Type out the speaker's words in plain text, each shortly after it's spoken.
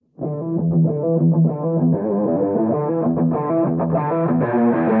Welcome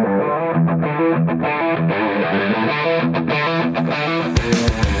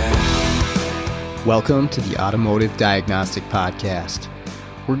to the Automotive Diagnostic Podcast.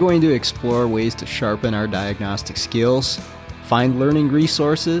 We're going to explore ways to sharpen our diagnostic skills, find learning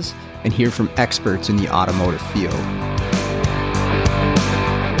resources, and hear from experts in the automotive field.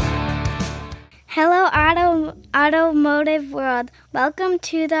 Hello, automotive world. Welcome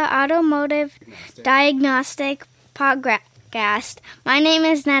to the Automotive Diagnostic Podcast. My name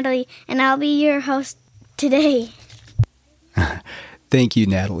is Natalie, and I'll be your host today. Thank you,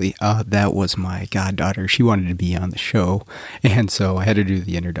 Natalie. That was my goddaughter. She wanted to be on the show, and so I had to do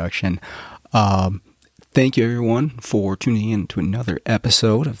the introduction. Thank you, everyone, for tuning in to another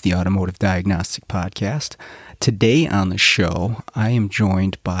episode of the Automotive Diagnostic Podcast. Today on the show, I am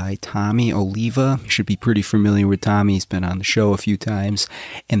joined by Tommy Oliva. You should be pretty familiar with Tommy. He's been on the show a few times.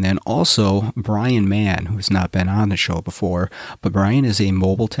 And then also Brian Mann, who's not been on the show before. But Brian is a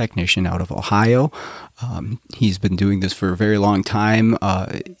mobile technician out of Ohio. He's been doing this for a very long time,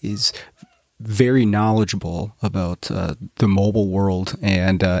 is very knowledgeable about the mobile world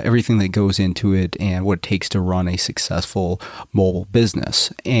and everything that goes into it and what it takes to run a successful mobile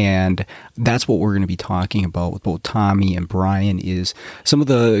business. And that's what we're going to be talking about with both Tommy and Brian, is some of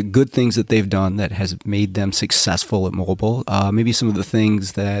the good things that they've done that has made them successful at mobile, maybe some of the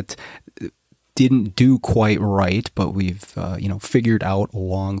things that didn't do quite right, but we've figured out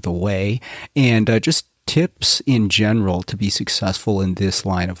along the way, and just tips in general to be successful in this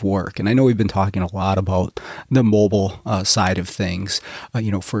line of work. And I know we've been talking a lot about the mobile side of things,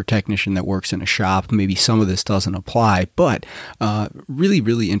 for a technician that works in a shop, maybe some of this doesn't apply, but really,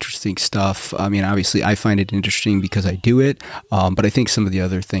 really interesting stuff. I mean, obviously I find it interesting because I do it, but I think some of the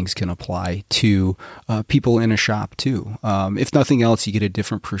other things can apply to people in a shop too. If nothing else, you get a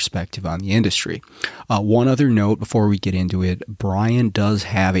different perspective on the industry. One other note before we get into it, Brian does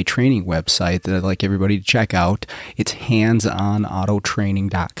have a training website that I'd like everybody to check out. It's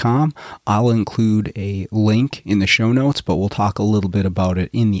handsonautotraining.com. I'll include a link in the show notes, but we'll talk a little bit about it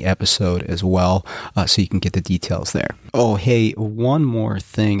in the episode as well, so you can get the details there. Oh, hey, one more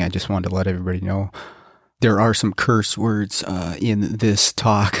thing I just wanted to let everybody know. There are some curse words in this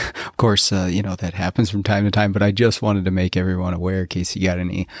talk. Of course, that happens from time to time, but I just wanted to make everyone aware in case you got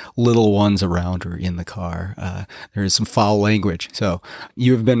any little ones around or in the car. There is some foul language. So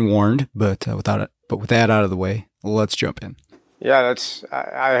you have been warned, but with that out of the way, let's jump in. Yeah,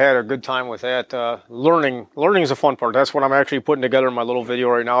 I had a good time with that. Learning is a fun part. That's what I'm actually putting together in my little video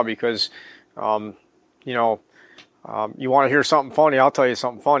right now because, you want to hear something funny, I'll tell you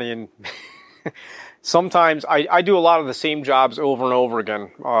something funny. And sometimes I do a lot of the same jobs over and over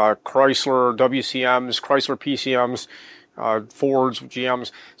again. Chrysler WCMs, Chrysler PCMs, Fords,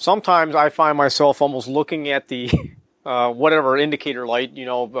 GMs. Sometimes I find myself almost looking at the whatever indicator light,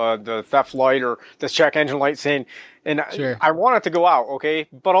 the theft light or the check engine light, saying, and sure, I want it to go out, okay?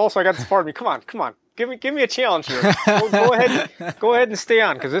 But also I got this part of me, come on, give me a challenge here. Go ahead and stay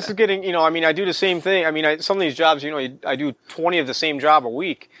on, because this is getting, I do the same thing. Some of these jobs, I do 20 of the same job a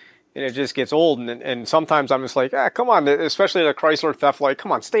week, and it just gets old. And sometimes I'm just like, come on, especially the Chrysler theft light,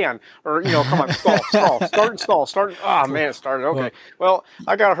 come on, stay on. Or, come on, stall, start and stall, start. Oh, man, it started. Okay. Well,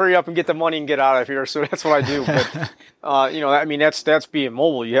 I got to hurry up and get the money and get out of here. So that's what I do. But, that's being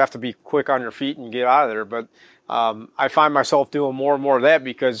mobile. You have to be quick on your feet and get out of there. But I find myself doing more and more of that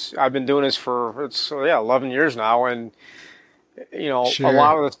because I've been doing this for, 11 years now. And, sure, a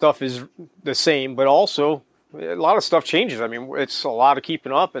lot of the stuff is the same, but also a lot of stuff changes. It's a lot of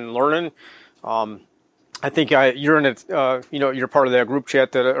keeping up and learning. I think you're in it. You're part of that group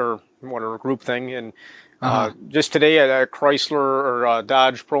chat or whatever group thing. And just today at Chrysler or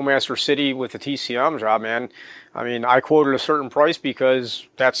Dodge ProMaster City with the TCM job, man. I quoted a certain price because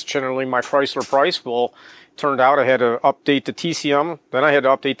that's generally my Chrysler price. Well, turned out I had to update the TCM, then I had to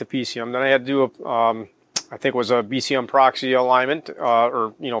update the PCM, then I had to do I think it was a BCM proxy alignment, for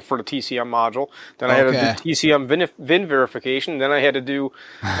the TCM module. Then I had to do TCM VIN verification. Then I had to do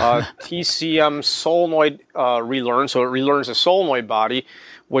TCM solenoid relearn. So it relearns the solenoid body,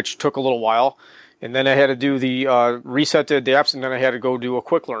 which took a little while. And then I had to do the reset to adapts, and then I had to go do a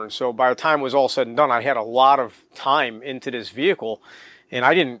quick learn. So by the time it was all said and done, I had a lot of time into this vehicle, and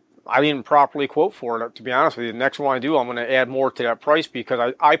I didn't properly quote for it, to be honest with you. The next one I do, I'm going to add more to that price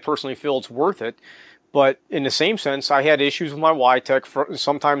because I personally feel it's worth it. But in the same sense, I had issues with my YTEC.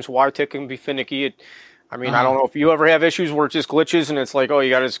 Sometimes YTEC can be finicky. I don't know if you ever have issues where it just glitches and it's like, oh, you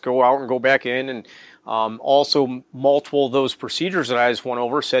got to just go out and go back in. And also multiple of those procedures that I just went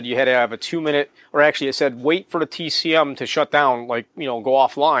over said you had to have a 2 minute, or actually it said wait for the TCM to shut down, go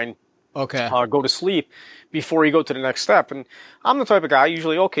offline Okay. Go to sleep before you go to the next step. And I'm the type of guy,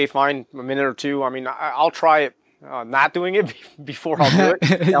 usually, okay, fine, a minute or two. I mean, I'll try it not doing it before I'll do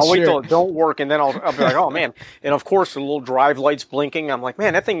it. I'll wait till it don't work, and then I'll be like, oh, man. And, of course, the little drive light's blinking. I'm like,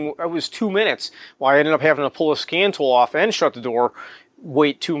 man, that thing, it was 2 minutes. Well, I ended up having to pull a scan tool off and shut the door,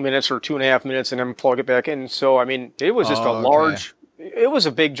 wait 2 minutes or 2.5 minutes, and then plug it back in. So, I mean, it was just it was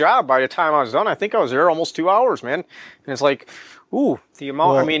a big job. By the time I was done, I think I was there almost 2 hours, man. And it's like, ooh, the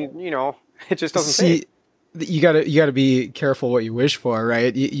amount, I mean, it just doesn't take. You gotta be careful what you wish for,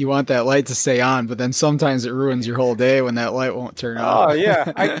 right? You want that light to stay on, but then sometimes it ruins your whole day when that light won't turn on. Oh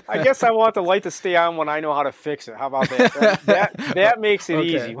yeah, I guess I want the light to stay on when I know how to fix it. How about that? That makes it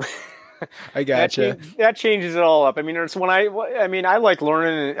easy. I gotcha. That changes it all up. I mean, I like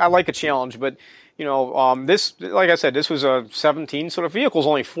learning. I like a challenge, but this, like I said, this was a 17, so the vehicle's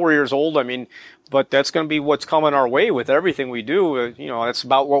only 4 years old. I mean, but that's going to be what's coming our way with everything we do. That's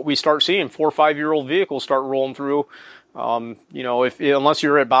about what we start seeing. 4 or 5 year old vehicles start rolling through. Unless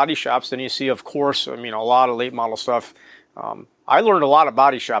you're at body shops, then you see, of course, a lot of late model stuff. I learned a lot of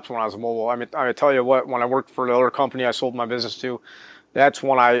body shops when I was mobile. I tell you what, when I worked for the other company I sold my business to, that's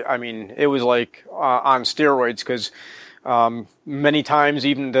when it was like on steroids, because many times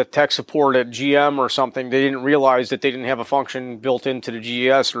even the tech support at GM or something, they didn't realize that they didn't have a function built into the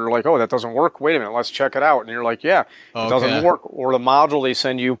GES, or like, oh, that doesn't work. Wait a minute, let's check it out. And you're like, yeah, it doesn't work. Or the module they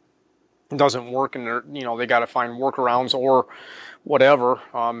send you doesn't work, and they got to find workarounds or whatever.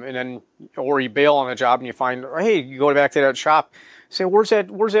 And then, or you bail on a job and you find, hey, you go back to that shop. Say, where's that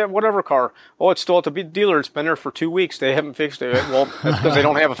whatever car? Oh, it's still at the dealer. It's been there for 2 weeks. They haven't fixed it. Well, that's because they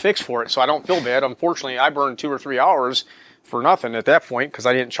don't have a fix for it. So I don't feel bad. Unfortunately, I burned 2 or 3 hours for nothing at that point because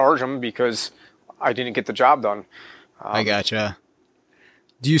I didn't charge them because I didn't get the job done. I gotcha.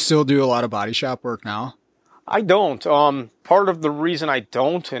 Do you still do a lot of body shop work now? I don't. Part of the reason I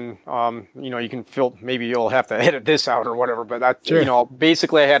don't, and you can feel, maybe you'll have to edit this out or whatever, but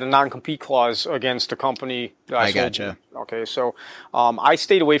basically I had a non-compete clause against a company that I sold. Gotcha. Okay, so I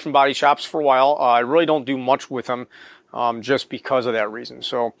stayed away from body shops for a while. I really don't do much with them just because of that reason.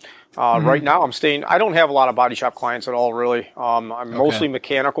 So right now I don't have a lot of body shop clients at all, really. I'm mostly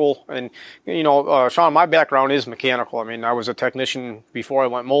mechanical, and Sean, my background is mechanical. I mean, I was a technician before I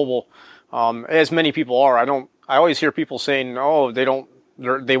went mobile. As many people are. I always hear people saying, oh,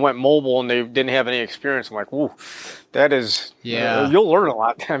 they went mobile and they didn't have any experience. I'm like, ooh, that is, you'll learn a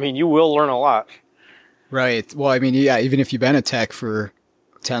lot. I mean, you will learn a lot. Right. Well, I mean, yeah, even if you've been a tech for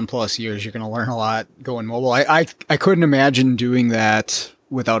 10 plus years, you're going to learn a lot going mobile. I couldn't imagine doing that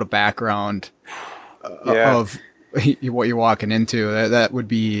without a background of what you're walking into. That would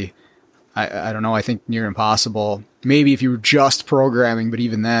be, I don't know, I think near impossible. Maybe if you were just programming, but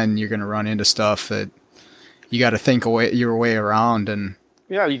even then you're going to run into stuff that you got to think your way around. And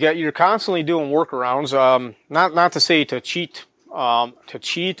yeah, you're constantly doing workarounds. Not to say to cheat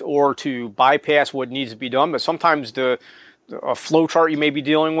or to bypass what needs to be done, but sometimes a flow chart you may be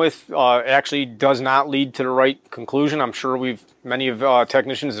dealing with actually does not lead to the right conclusion. I'm sure many of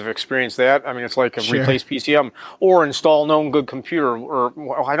technicians have experienced that. I mean, it's like replace PCM or install known good computer,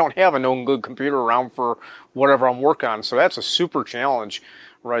 or I don't have a known good computer around for whatever I'm working on. So that's a super challenge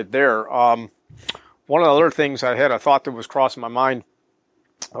right there. One of the other things I had a thought that was crossing my mind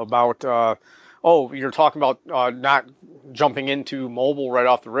about, you're talking about not jumping into mobile right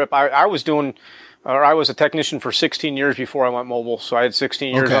off the rip. I was a technician for 16 years before I went mobile, so I had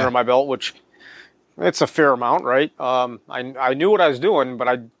 16 years under my belt, which it's a fair amount, right? I knew what I was doing, but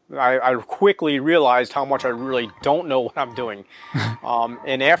I quickly realized how much I really don't know what I'm doing.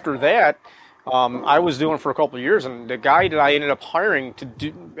 And after that, I was doing it for a couple of years, and the guy that I ended up hiring to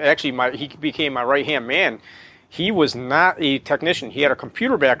do, he became my right-hand man. He was not a technician. He had a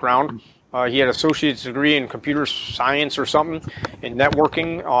computer background. He had an associate's degree in computer science or something, in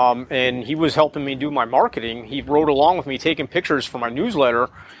networking, and he was helping me do my marketing. He rode along with me, taking pictures for my newsletter,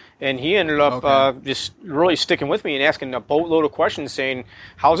 and he ended up just really sticking with me and asking a boatload of questions, saying,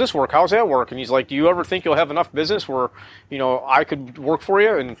 how's this work? How's that work? And he's like, do you ever think you'll have enough business where, I could work for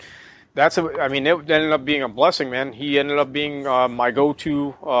you? And it ended up being a blessing, man. He ended up being my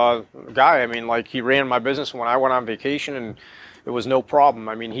go-to guy. I mean, like, he ran my business when I went on vacation, and it was no problem.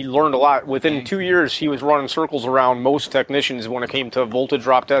 I mean, he learned a lot. Within 2 years, he was running circles around most technicians when it came to voltage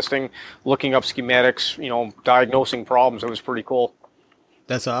drop testing, looking up schematics, diagnosing problems. It was pretty cool.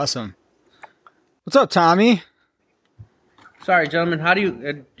 That's awesome. What's up, Tommy? Sorry, gentlemen. How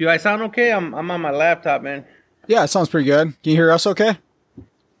do I sound okay? I'm on my laptop, man. Yeah, it sounds pretty good. Can you hear us okay?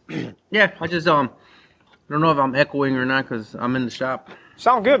 Yeah, I just don't know if I'm echoing or not because I'm in the shop.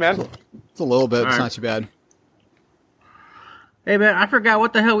 Sound good, man. It's a little bit. All it's right. not too bad. Hey, man, I forgot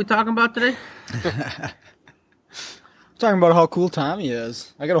what the hell we talking about today. Talking about how cool Tommy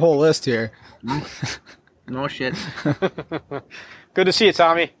is. I got a whole list here. No shit. Good to see you,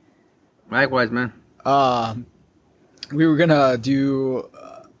 Tommy. Likewise, man. We were gonna do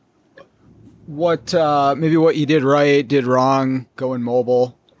maybe what you did right, did wrong, going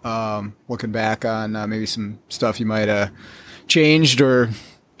mobile. Looking back on maybe some stuff you might have changed or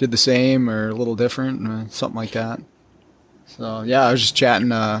did the same or a little different, something like that. So yeah, I was just chatting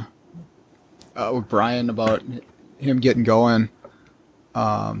with Brian about him getting going.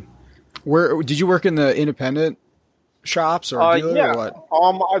 Where did you work in the independent shops or dealer yeah. or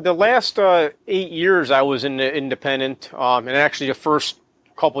what? The last 8 years I was in the independent, and actually the first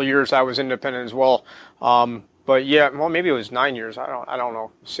couple of years I was independent as well. But yeah, well, maybe it was 9 years. I don't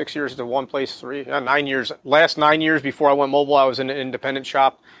know. 6 years to one place, 3, 9 years. Last 9 years before I went mobile, I was in an independent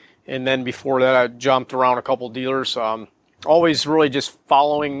shop, and then before that, I jumped around a couple dealers. Always really just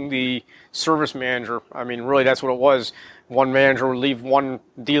following the service manager. I mean, really, that's what it was. One manager would leave one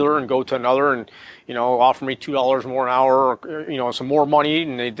dealer and go to another, and offer me $2 more an hour, or some more money,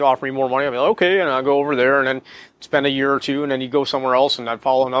 and they'd offer me more money. I'd be like, okay, and I'd go over there, and then spend a year or two, and then you'd go somewhere else, and I'd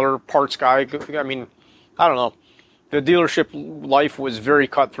follow another parts guy. I mean, I don't know. The dealership life was very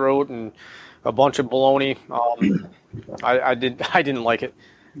cutthroat and a bunch of baloney. I didn't like it.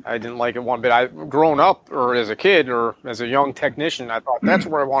 I didn't like it one bit. Growing up, or as a kid, or as a young technician, I thought that's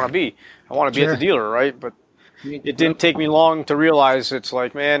where I want to be. I want to be at the dealer, right? But it didn't take me long to realize it's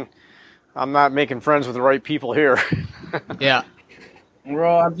like, man, I'm not making friends with the right people here. Yeah.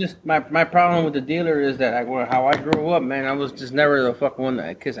 Bro, I'm just my problem with the dealer is that how I grew up, man. I was just never the fucking one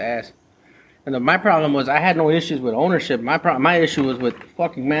that kiss ass. And my problem was I had no issues with ownership. My issue was with the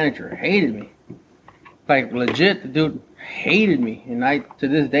fucking manager. Hated me. Like legit, the dude hated me, and to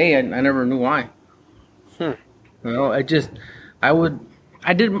this day I never knew why. I know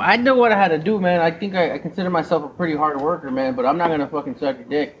what I had to do, man. I think I consider myself a pretty hard worker, man. But I'm not gonna fucking suck your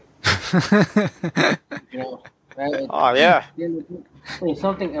dick. Oh yeah.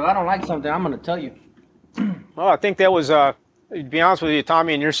 Something. If I don't like something, I'm gonna tell you. Well, I think that was, to be honest with you,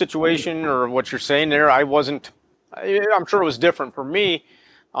 Tommy, in your situation or what you're saying there, I'm sure it was different for me,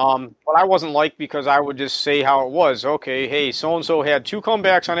 but I wasn't liked because I would just say how it was. Okay, hey, so-and-so had 2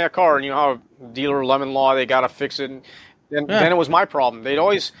 comebacks on that car, and you know how dealer lemon law, they got to fix it. And then it was my problem. They'd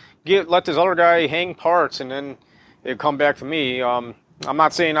always let this other guy hang parts, and then it'd come back to me. I'm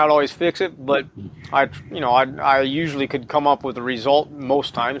not saying I'd always fix it, but I usually could come up with a result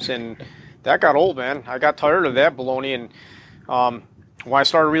most times, and that got old, man. I got tired of that baloney, and when I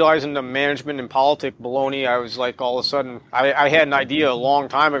started realizing the management and politic baloney, I was like, all of a sudden, I had an idea a long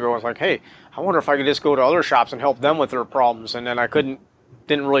time ago. I was like, hey, I wonder if I could just go to other shops and help them with their problems, and then I didn't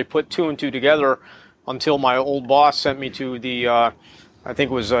really put 2 and 2 together until my old boss sent me to the, I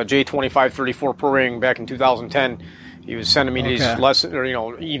think it was J2534 Pro-Ring back in 2010. He was sending me these lessons,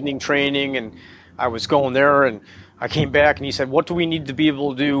 or, evening training, and I was going there, and I came back, and he said, what do we need to be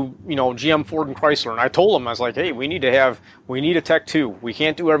able to do, GM, Ford, and Chrysler? And I told him, I was like, hey, we need a Tech 2. We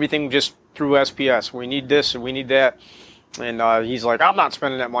can't do everything just through SPS. We need this, and we need that. And he's like, I'm not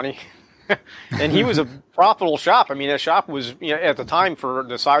spending that money. And he was a profitable shop. I mean, that shop was, at the time, for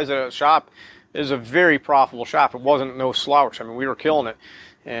the size of the shop, it was a very profitable shop. It wasn't no slouch. I mean, we were killing it.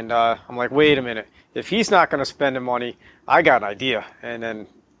 And I'm like, wait a minute. If he's not going to spend the money, I got an idea. And then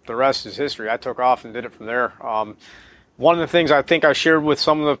the rest is history. I took off and did it from there. One of the things I think I shared with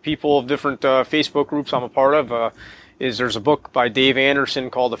some of the people of different Facebook groups I'm a part of is there's a book by Dave Anderson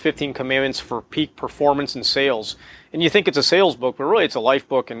called The 15 Commandments for Peak Performance in Sales. And you think it's a sales book, but really it's a life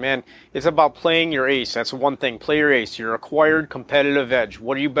book. And man, it's about playing your ace. That's one thing. Play your ace. Your acquired competitive edge.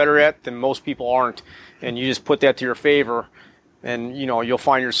 What are you better at than most people aren't? And you just put that to your favor, and you'll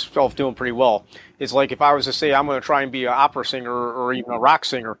find yourself doing pretty well. It's like if I was to say I'm going to try and be an opera singer or even a rock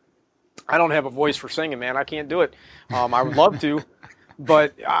singer. I don't have a voice for singing, man. I can't do it. I would love to,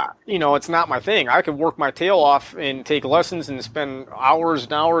 but it's not my thing. I could work my tail off and take lessons and spend hours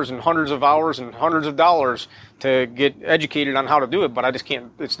and hours and hundreds of hours and hundreds of dollars to get educated on how to do it, but I just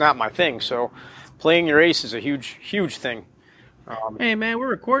can't. It's not my thing. So playing your ace is a huge, huge thing. Hey, man, we're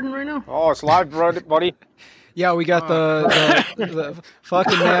recording right now? Oh, it's live, buddy. Yeah, we got the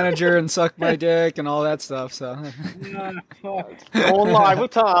fucking manager and suck my dick and all that stuff. So going live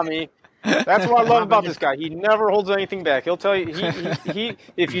with Tommy. That's what I love about this guy. He never holds anything back. He'll tell you. He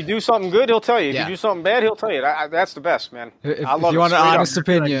if you do something good, he'll tell you. If you do something bad, he'll tell you. That's the best, man. If you want an honest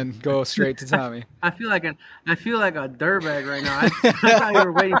opinion, go straight to Tommy. I feel like a dirtbag right now. I thought you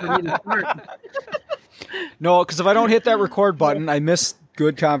were waiting for me to start. No, because if I don't hit that record button, I miss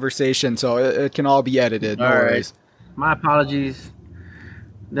good conversation. So it can all be edited. No worries. my apologies.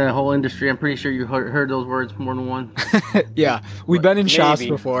 The whole industry. I'm pretty sure you heard those words more than once. Yeah, we've been in shops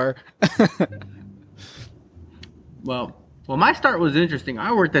before. Well, my start was interesting. I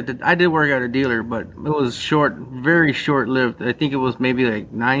did work at a dealer, but it was very short-lived. I think it was maybe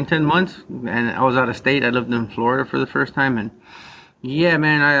like 9-10 months, and I was out of state. I lived in Florida for the first time, and yeah,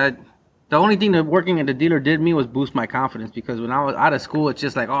 man, the only thing that working at the dealer did me was boost my confidence, because when I was out of school, it's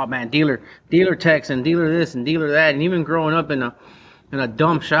just like, oh man, dealer techs and dealer this and dealer that, and even growing up in a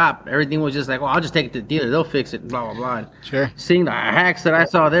dumb shop, everything was just like, well, I'll just take it to the dealer, they'll fix it, blah blah blah. And sure. Seeing the hacks that I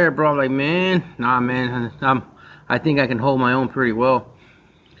saw there, bro, I'm like, man, I think I can hold my own pretty well.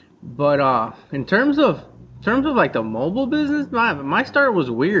 But in terms of like the mobile business, my start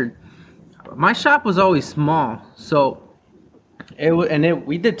was weird. My shop was always small, so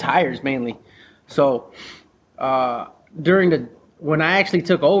we did tires mainly. So when I actually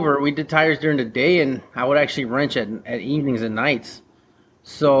took over, we did tires during the day, and I would actually wrench at evenings and nights.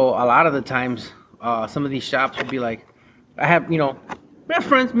 So a lot of the times, some of these shops would be like, I have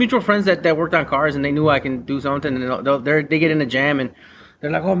friends, mutual friends that worked on cars, and they knew I can do something, and they get in a jam, and they're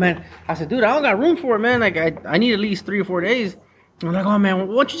like, oh man, I said, dude, I don't got room for it, man. Like I need at least 3 or 4 days. And I'm like, oh man,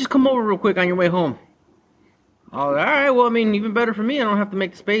 why don't you just come over real quick on your way home? All right, well, I mean, even better for me. I don't have to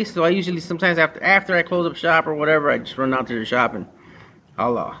make the space. So I usually sometimes after I close up shop or whatever, I just run out to the shop, and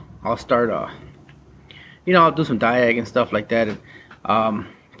I'll start I'll do some diag and stuff like that. And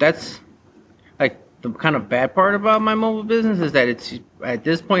that's like the kind of bad part about my mobile business is that it's at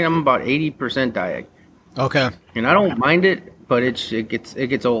this point I'm about 80% diag. Okay. And I don't mind it, but it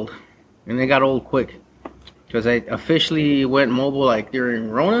gets old, and it got old quick because I officially went mobile like during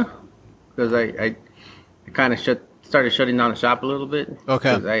Rona, because I kind of started shutting down the shop a little bit. Okay.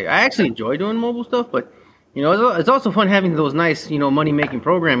 I actually enjoy doing mobile stuff, but it's also fun having those nice I making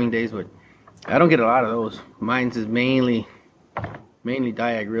programming days, but I don't get a lot of those. Mine's is mainly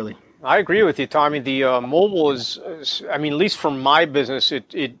diag, really. I agree with you, Tommy. The mobile is, I mean, at least for my business,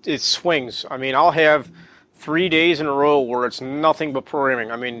 it swings. I mean, I'll have 3 days in a row where it's nothing but programming.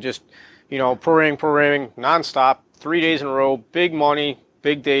 I mean, just, programming nonstop, 3 days in a row, big money,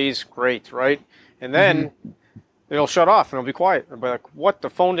 big days, great, right? And then it'll shut off and it'll be quiet. I'll be like, what? The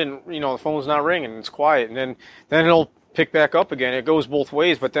phone didn't, the phone's not ringing. It's quiet. And then it'll pick back up again. It goes both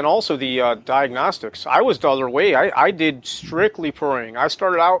ways. But then also the diagnostics. I was the other way. I did strictly programming. I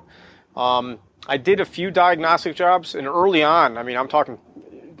started out, I did a few diagnostic jobs, and early on, I mean, I'm talking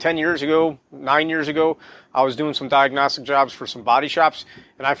 10 years ago, 9 years ago, I was doing some diagnostic jobs for some body shops,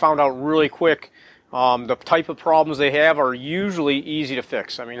 and I found out really quick the type of problems they have are usually easy to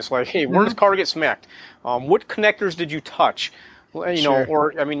fix. I mean, it's like, hey, where does the car get smacked? What connectors did you touch? Sure.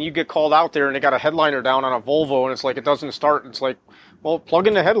 Or, I mean, you get called out there and they got a headliner down on a Volvo, and it's like it doesn't start. It's like, well, plug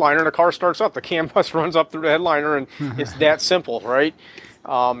in the headliner and the car starts up. The CAN bus runs up through the headliner, and it's that simple, right?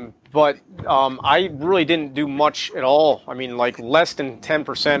 But I really didn't do much at all. I mean, like less than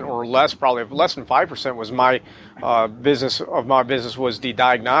 10% or less, probably less than 5% was my business was the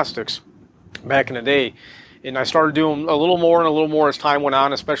diagnostics back in the day. And I started doing a little more as time went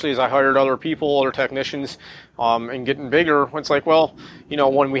on, especially as I hired other people, other technicians, and getting bigger. It's like, well,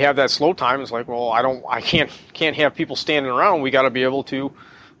 when we have that slow time, it's like, well, I can't have people standing around. We got to be able to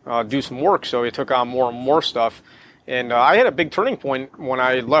do some work. So it took on more and more stuff. And I had a big turning point when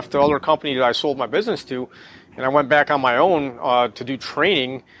I left the other company that I sold my business to, and I went back on my own to do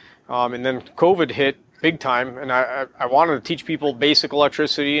training. And then COVID hit big time, and I wanted to teach people basic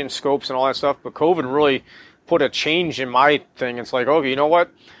electricity and scopes and all that stuff, but COVID really put a change in my thing. It's like, okay, you know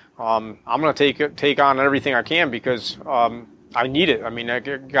what? I'm going to take on everything I can because I need it. I mean, I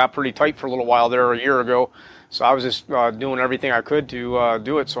got pretty tight for a little while there a year ago, so I was just doing everything I could to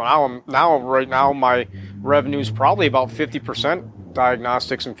do it. So right now, my revenue is probably about 50%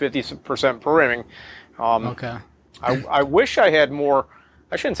 diagnostics and 50% programming. Okay. I wish I had more.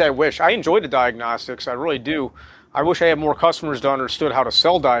 I shouldn't say I wish. I enjoy the diagnostics. I really do. I wish I had more customers that understood how to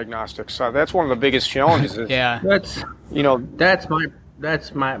sell diagnostics. That's one of the biggest challenges. Yeah. That's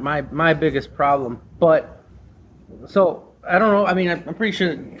my biggest problem. But so I don't know. I mean, I'm pretty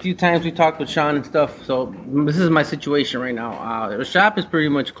sure a few times we talked with Sean and stuff. So this is my situation right now. The shop is pretty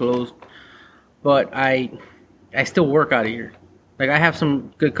much closed, but I still work out of here. Like I have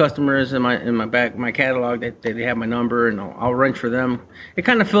some good customers in my catalog that they have my number, and I'll wrench for them. It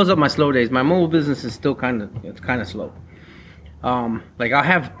kind of fills up my slow days. My mobile business is still kind of slow. Like I'll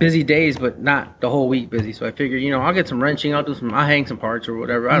have busy days, but not the whole week busy. So I figure, I'll get some wrenching. I'll hang some parts or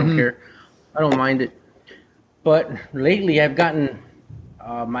whatever. I don't care. I don't mind it. But lately I've gotten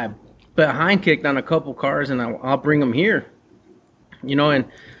my behind kicked on a couple cars, and I'll bring them here.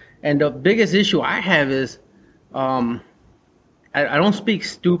 And the biggest issue I have is I don't speak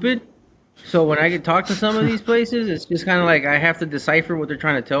stupid. So when I get talk to some of these places, it's just kind of like I have to decipher what they're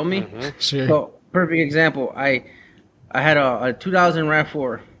trying to tell me. Sure. So perfect example, I had a 2000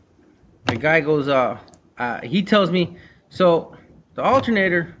 RAV4. The guy goes, he tells me, so the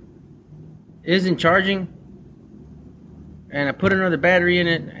alternator isn't charging, and I put another battery in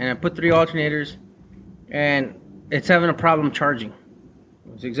it, and I put 3 alternators, and it's having a problem charging.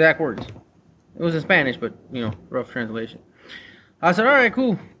 It's exact words. It was in Spanish, but rough translation. I said, all right,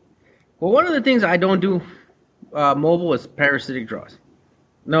 cool. Well, one of the things I don't do mobile is parasitic draws.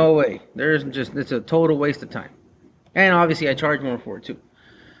 No way. It's a total waste of time. And obviously I charge more for it too.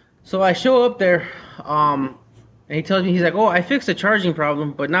 So I show up there, and he tells me, he's like, oh, I fixed the charging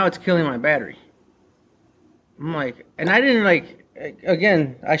problem, but now it's killing my battery. I'm like, and I didn't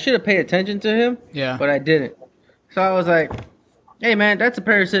again, I should have paid attention to him, but I didn't. So I was like, hey man, that's a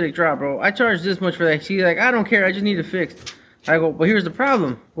parasitic draw, bro. I charged this much for that. She's like, I don't care, I just need it fixed. I go, but here's the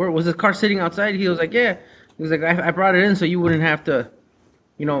problem. Where was this car sitting outside? He was like, yeah. He was like, I brought it in so you wouldn't have to,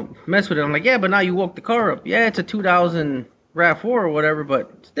 mess with it. I'm like, yeah, but now you woke the car up. Yeah, it's a 2000 RAV4 or whatever,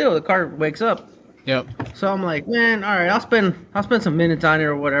 but still, the car wakes up. Yep. So I'm like, man, all right, I'll spend some minutes on it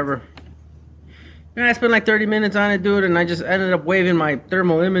or whatever. And I spent like 30 minutes on it, dude, and I just ended up waving my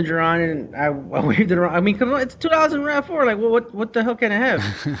thermal imager on it, and I waved it around. I mean, come on, it's 2000 RAV4. Like, well, what the hell can I have?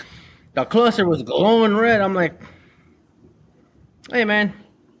 The cluster was glowing red. I'm like, hey, man,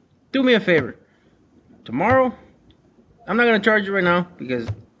 do me a favor. Tomorrow, I'm not going to charge you right now because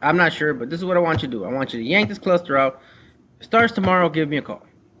I'm not sure, but this is what I want you to do. I want you to yank this cluster out. If it starts tomorrow, give me a call.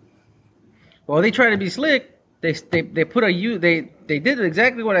 Well, they try to be slick. They put they did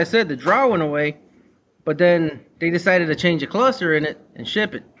exactly what I said. The draw went away, but then they decided to change a cluster in it and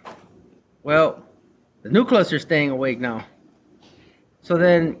ship it. Well, the new cluster's staying awake now. So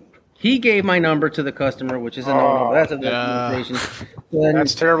then he gave my number to the customer, which is a no-no. That's a documentation.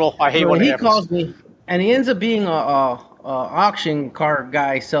 That's terrible. I hate when he happens. calls me, and he ends up being a auction car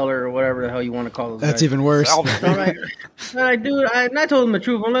guy, seller, or whatever the hell you want to call those That's guys. even worse. So I'm like, dude, and I told him the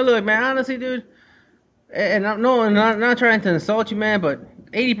truth. I'm like, look, man, honestly, dude, and I'm not trying to insult you, man, but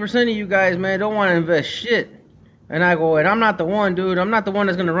 80% of you guys, man, don't want to invest shit. And I go, and I'm not the one, dude. I'm not the one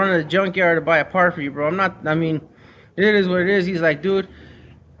that's going to run to the junkyard to buy a part for you, bro. It is what it is. He's like, dude,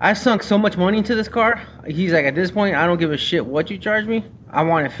 I sunk so much money into this car. He's like, at this point, I don't give a shit what you charge me. I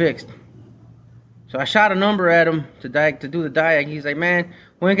want it fixed. So I shot a number at him to do the diag. He's like, man,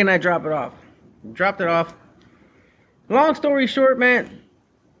 when can I drop it off? Dropped it off. Long story short, man,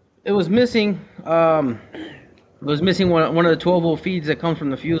 it was missing. One of the 12-volt feeds that comes from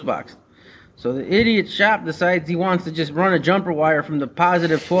the fuse box. So the idiot shop decides he wants to just run a jumper wire from the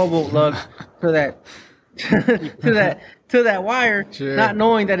positive 12-volt lug to that wire, sure. Not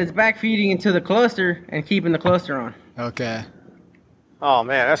knowing that it's backfeeding into the cluster and keeping the cluster on. Okay. Oh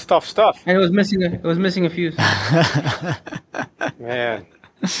man, that's tough stuff. And it was missing a fuse. Man.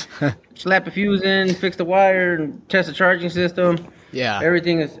 Slap the fuse in, fix the wire, and test the charging system. Yeah.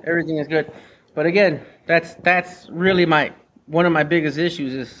 Everything is good. But again, that's really one of my biggest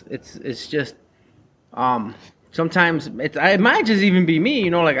issues is it's just sometimes it might just even be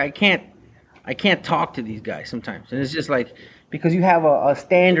me, like I can't talk to these guys sometimes. And it's just like because you have a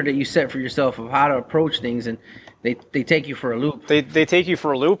standard that you set for yourself of how to approach things, and they take you for a loop. They take you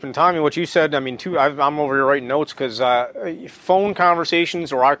for a loop. And Tommy, what you said, I mean, too, I'm over here writing notes because phone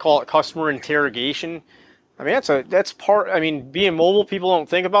conversations, or I call it customer interrogation. I mean, that's part. I mean, being mobile, people don't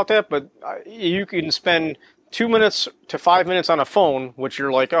think about that, but you can spend 2 minutes to 5 minutes on a phone, which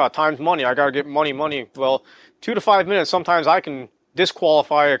you're like, oh, time's money. I got to get money. Well, 2 to 5 minutes, sometimes I can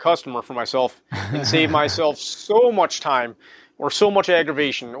disqualify a customer for myself and save myself so much time or so much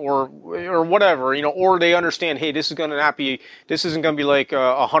aggravation or whatever, or they understand, hey, this isn't going to be like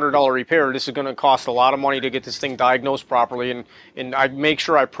a $100 repair. This is going to cost a lot of money to get this thing diagnosed properly. And I make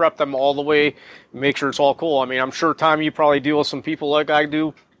sure I prep them all the way, make sure it's all cool. I mean, I'm sure, Tom, you probably deal with some people like I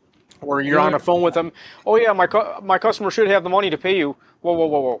do, where you're on the phone with them. Oh yeah, my customer should have the money to pay you.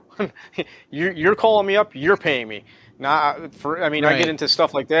 Whoa. You're calling me up. You're paying me. I get into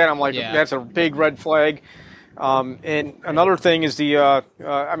stuff like that. I'm like, That's a big red flag. And another thing is I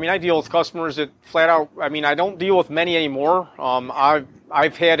deal with customers that flat out, I don't deal with many anymore.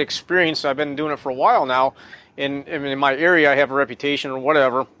 I've had experience. I've been doing it for a while now. In my area, I have a reputation or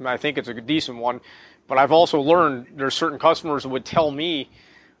whatever. I think it's a decent one. But I've also learned there's certain customers that would tell me,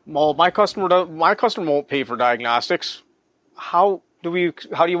 well, my customer won't pay for diagnostics. How do you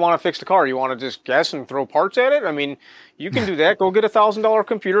want to fix the car? You want to just guess and throw parts at it? I mean, you can do that. Go get a $1,000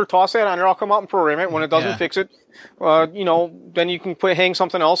 computer, toss that on there. I'll come out and program it. When it doesn't fix it, then you can hang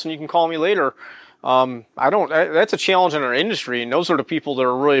something else and you can call me later. That's a challenge in our industry, and those are the people that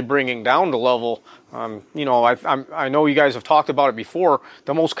are really bringing down the level. I know you guys have talked about it before.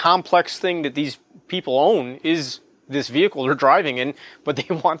 The most complex thing that these people own is this vehicle they're driving in, but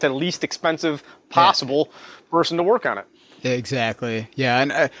they want the least expensive possible person to work on it. Exactly. Yeah,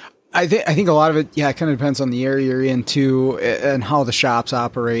 and I think a lot of it, it kind of depends on the area you're in too, and how the shops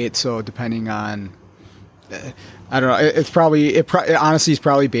operate. So depending on, I don't know, honestly, it's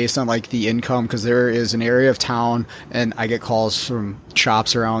probably based on like the income, because there is an area of town, and I get calls from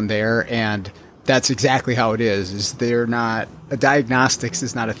shops around there, and that's exactly how it is they're not, diagnostics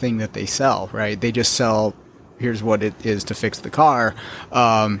is not a thing that they sell, right? They just sell, here's what it is to fix the car.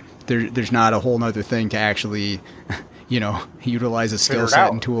 There's not a whole nother thing to actually, utilize a skill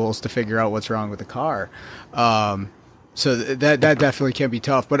set and tools to figure out what's wrong with the car. So that definitely can be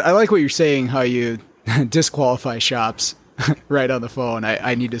tough. But I like what you're saying, how you disqualify shops right on the phone.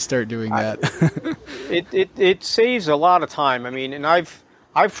 I need to start doing that. It saves a lot of time. I mean, and I've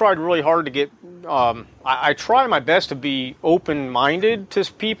tried really hard to get. I try my best to be open-minded to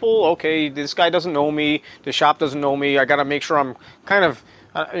people. Okay, this guy doesn't know me. The shop doesn't know me. I got to make sure I'm kind of.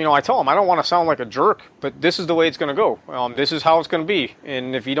 I tell them I don't want to sound like a jerk, but this is the way it's going to go. This is how it's going to be.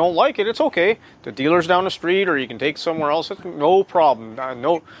 And if you don't like it, it's okay. The dealer's down the street, or you can take somewhere else. It's no problem.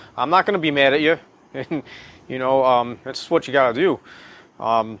 No, I'm not going to be mad at you. And that's what you got to do.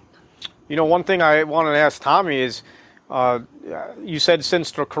 One thing I wanted to ask Tommy is, you said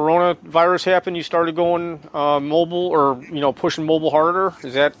since the coronavirus happened, you started going mobile, or pushing mobile harder.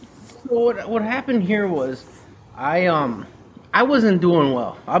 Is that? So what happened here was, I wasn't doing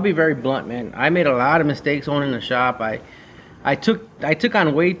well. I'll be very blunt, man. I made a lot of mistakes owning the shop. I took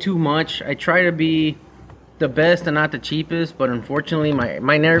on way too much. I try to be the best and not the cheapest, but unfortunately,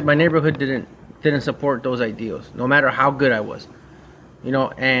 my neighborhood didn't support those ideals, no matter how good I was,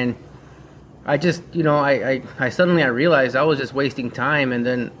 and I just, I suddenly realized I was just wasting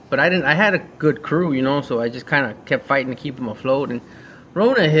time, but I had a good crew, so I just kind of kept fighting to keep them afloat, and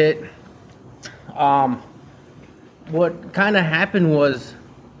Rona hit. What kind of happened was,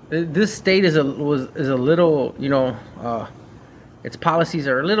 this state is a little, its policies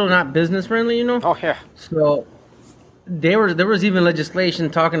are a little not business friendly, Oh yeah. So there was even legislation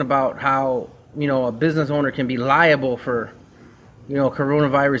talking about how, a business owner can be liable for,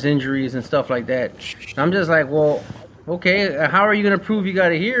 coronavirus injuries and stuff like that. I'm just like, well, okay, how are you going to prove you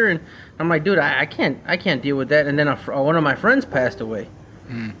got it here? And I'm like, dude, I can't deal with that. And then one of my friends passed away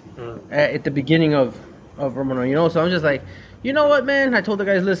at the beginning of Ramadan, so I'm just like, you know what, man? I told the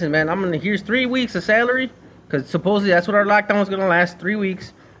guys, listen, man, here's 3 weeks of salary, because supposedly that's what our lockdown was going to last, 3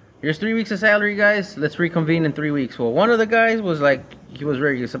 weeks. Here's 3 weeks of salary, guys. Let's reconvene in 3 weeks. Well, one of the guys was like, he was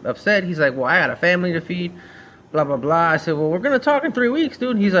very upset. He's like, well, I got a family to feed, blah, blah, blah. I said, well, we're going to talk in 3 weeks,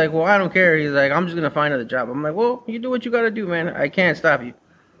 dude. He's like, well, I don't care. He's like, I'm just going to find another job. I'm like, well, you do what you got to do, man. I can't stop you.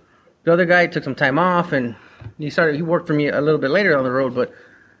 The other guy took some time off, and he worked for me a little bit later on the road, but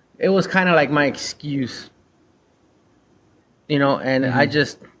it was kind of like my excuse, and I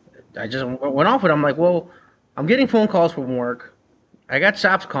just went off with it. I'm like, well, I'm getting phone calls from work. I got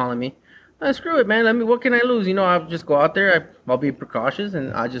shops calling me. Screw it, man. What can I lose? I'll just go out there. I'll be precautious,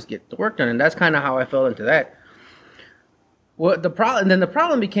 and I'll just get the work done. And that's kind of how I fell into that. Well, the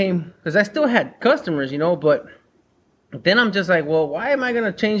problem became, because I still had customers, but then I'm just like, well, why am I going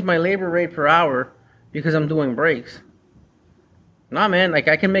to change my labor rate per hour because I'm doing brakes? Nah, man, like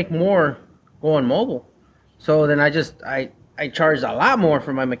I can make more going mobile. So then I charged a lot more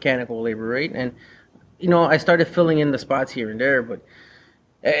for my mechanical labor rate, and I started filling in the spots here and there, but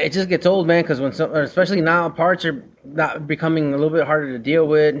it just gets old, man, because especially now, parts are not becoming a little bit harder to deal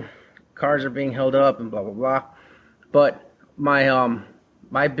with, cars are being held up and blah blah blah. But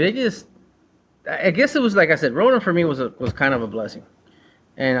my biggest, I guess it was, like I said, Rona for me was kind of a blessing,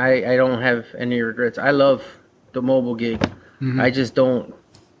 and I don't have any regrets. I love the mobile gig. Mm-hmm. I just don't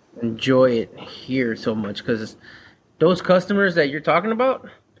enjoy it here so much, because those customers that you're talking about,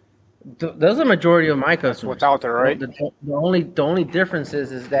 those are the majority of my customers. That's what's out there, right? The only difference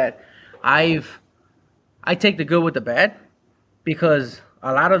is that I take the good with the bad, because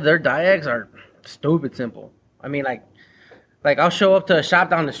a lot of their diags are stupid simple. I mean, like I'll show up to a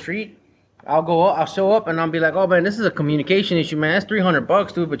shop down the street. I'll show up and I'll be like, oh man, this is a communication issue, man. That's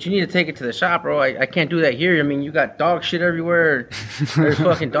 $300, dude. But you need to take it to the shop, bro. I can't do that here. I mean, you got dog shit everywhere. There's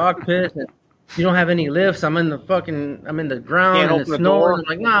fucking dog piss. And you don't have any lifts. I'm in the ground and it's snowing. I'm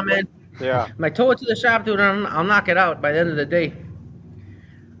like, nah, man. Yeah. I'm like, tow it to the shop, dude. And I'll knock it out by the end of the day.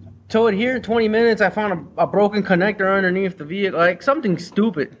 Tow it here in 20 minutes. I found a broken connector underneath the vehicle, like something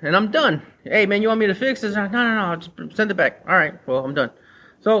stupid, and I'm done. Hey, man, you want me to fix this? No, just send it back. All right, well, I'm done.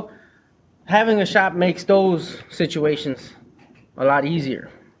 So having a shop makes those situations a lot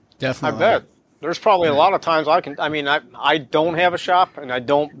easier. Definitely. I bet. There's probably a lot of times I don't have a shop and I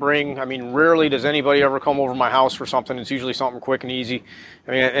don't bring, rarely does anybody ever come over my house for something. It's usually something quick and easy.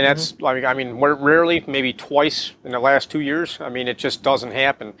 And that's, rarely, maybe twice in the last 2 years. It just doesn't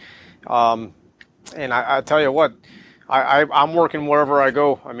happen. And I tell you what, I'm working wherever I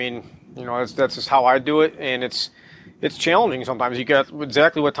go. That's just how I do it. And it's challenging sometimes. You got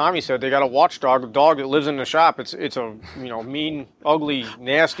exactly what Tommy said. They got a watchdog, a dog that lives in the shop. It's a mean, ugly,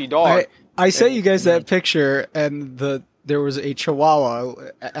 nasty dog. I sent you guys that picture, and there was a Chihuahua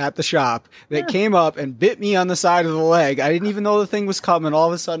at the shop that came up and bit me on the side of the leg. I didn't even know the thing was coming. All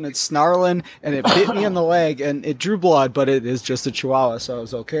of a sudden, it's snarling, and it bit me on the leg, and it drew blood, but it is just a Chihuahua, so I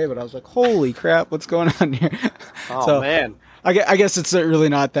was okay. But I was like, holy crap, what's going on here? Oh, man. I guess it's really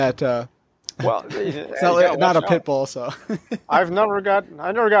not that... Well, it's not a pit bull, so. I never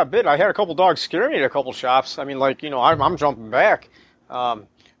got bit. I had a couple dogs scare me at a couple shops. I'm jumping back.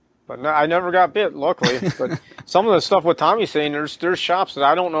 But no, I never got bit, luckily. But some of the stuff what Tommy's saying, there's shops that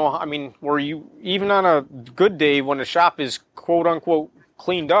I don't know. Where you, even on a good day when the shop is quote unquote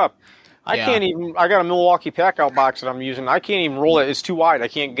cleaned up, I can't even. I got a Milwaukee pack-out box that I'm using. I can't even roll it. It's too wide. I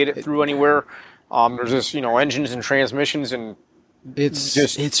can't get it through anywhere. There's just engines and transmissions and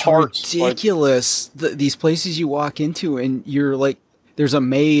it's parts. Ridiculous. These places you walk into and you're like, there's a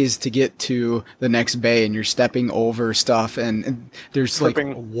maze to get to the next bay, and you're stepping over stuff, and there's like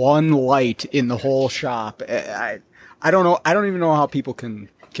one light in the whole shop. I don't know. I don't even know how people can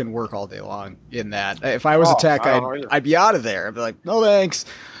work all day long in that. If I was a tech, I'd be out of there. I'd be like, no thanks.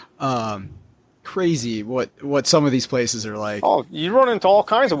 Crazy what some of these places are like. Oh, you run into all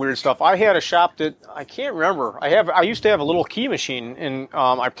kinds of weird stuff. I had a shop that I can't remember. I used to have a little key machine, and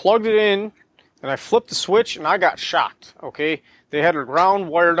I plugged it in, and I flipped the switch, and I got shocked. Okay. They had a ground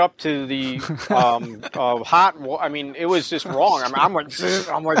wired up to the hot. It was just wrong. I'm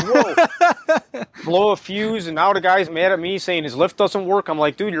like, whoa! Blow a fuse, and now the guy's mad at me saying his lift doesn't work. I'm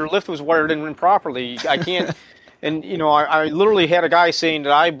like, dude, your lift was wired in improperly. I can't. And I literally had a guy saying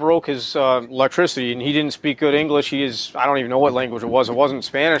that I broke his electricity, and he didn't speak good English. I don't even know what language it was. It wasn't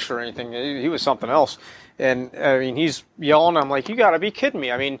Spanish or anything. He was something else. And he's yelling. I'm like, you got to be kidding me.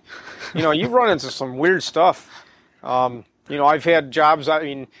 You run into some weird stuff. I've had jobs,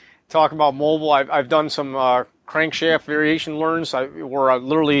 talking about mobile, I've done some crankshaft variation learns where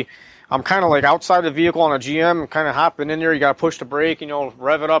I'm kind of like outside the vehicle on a GM, kind of hopping in there. You got to push the brake,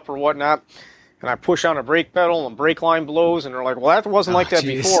 rev it up or whatnot. And I push on a brake pedal and brake line blows. And they're like, well, that wasn't like that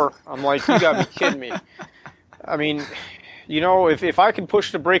before. I'm like, you got to be kidding me. If I could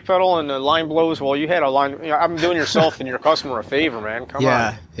push the brake pedal and the line blows, well, you had a line. I'm doing yourself and your customer a favor, man. Come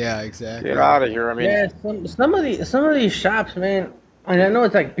on. Yeah, exactly. Get out of here. Some of these shops, man. And I know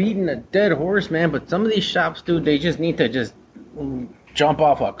it's like beating a dead horse, man. But some of these shops, dude, they just need to just jump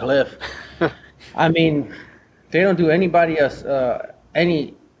off a cliff. They don't do anybody else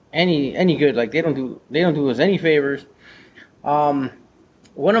any good. Like they don't do us any favors.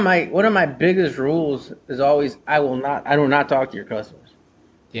 One of my biggest rules is always I do not talk to your customers.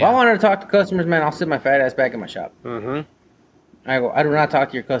 Yeah. If I wanted to talk to customers, man, I'll sit my fat ass back in my shop. Mm-hmm. I do not talk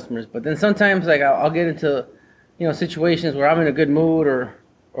to your customers. But then sometimes like I'll get into situations where I'm in a good mood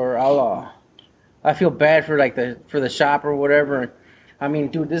or I feel bad for the shop or whatever.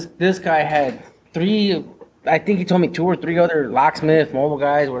 Dude, this guy had 3. I think he told me 2 or 3 other locksmith, mobile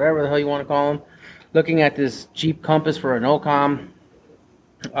guys, whatever the hell you want to call them, looking at this Jeep Compass for an OCOM.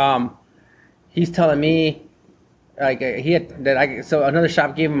 He's telling me so another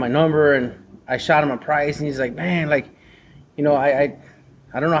shop gave him my number and I shot him a price and he's like, man, I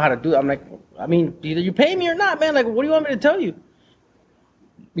don't know how to do it. I'm like, either you pay me or not, man. Like, what do you want me to tell you?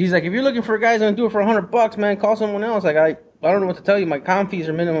 He's like, if you're looking for a guy who's gonna do it for $100, man, call someone else. Like, I don't know what to tell you. My comm fees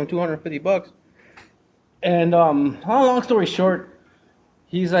are minimum $250. And long story short,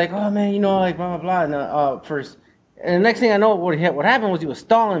 he's like, oh man, blah blah blah. And the next thing I know, what happened was he was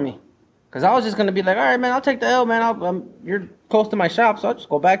stalling me, because I was just gonna be like, all right, man, I'll take the L, man. You're close to my shop, so I'll just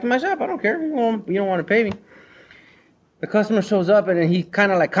go back to my shop. I don't care. You don't want to pay me. The customer shows up, and then he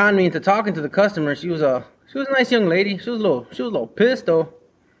kind of like conned me into talking to the customer. She was a nice young lady. She was a little pissed though.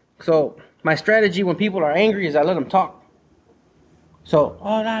 So my strategy when people are angry is I let them talk. So,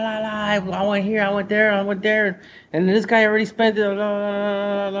 I went here, I went there, and this guy already spent it. All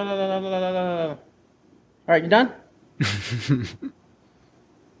right, you done?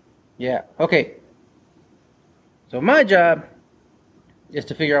 Yeah, okay. So my job is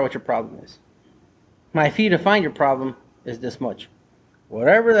to figure out what your problem is. My fee to find your problem is this much.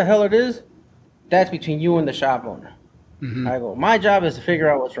 Whatever the hell it is, that's between you and the shop owner. Mm-hmm. I go, my job is to figure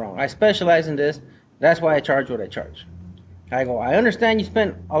out what's wrong. I specialize in this. That's why I charge what I charge. I go, I understand you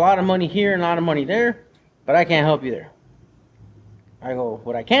spent a lot of money here and a lot of money there, but I can't help you there. I go,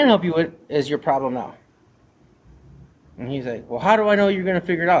 what I can help you with is your problem now. And he's like, well, how do I know you're going to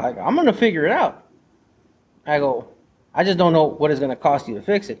figure it out? I go, I'm going to figure it out. I go, I just don't know what it's going to cost you to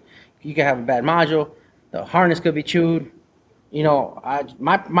fix it. You could have a bad module. The harness could be chewed. You know,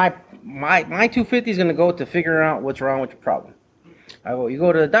 my 250 is going to go to figuring out what's wrong with your problem. I go, you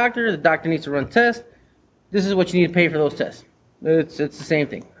go to the doctor needs to run tests. This is what you need to pay for those tests. It's the same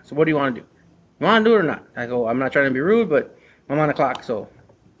thing. So what do you want to do? You want to do it or not? I go, I'm not trying to be rude, but I'm on the clock, so.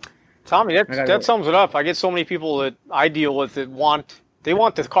 Tommy, that sums it up. I get so many people that I deal with that want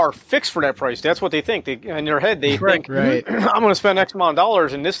the car fixed for that price. That's what they think. In their head, they think, right. I'm going to spend X amount of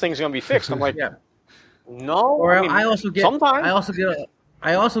dollars and this thing's going to be fixed. I'm like, yeah. No. Or I also get a lot.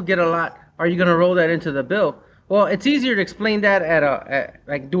 Are you going to roll that into the bill? Well, it's easier to explain that at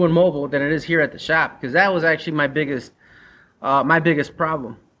like doing mobile than it is here at the shop, because that was actually my biggest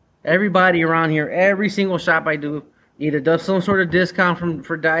problem. Everybody around here, every single shop I do, either does some sort of discount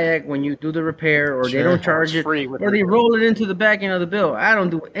for Diag when you do the repair, or they don't charge it, or they roll it into the back end of the bill. I don't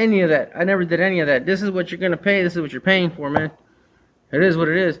do any of that. I never did any of that. This is what you're going to pay. This is what you're paying for, man. It is what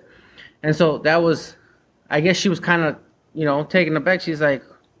it is. And so that was, I guess she was kind of, taken aback. She's like,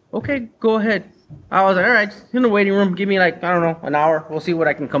 okay, go ahead. I was like, all right, in the waiting room, give me like, I don't know, an hour. We'll see what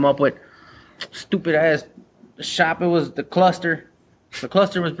I can come up with. Stupid ass shop. It was the cluster. The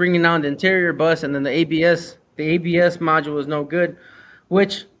cluster was bringing down the interior bus, and then the ABS module was no good,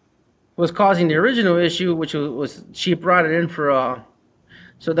 which was causing the original issue, which was she brought it in for.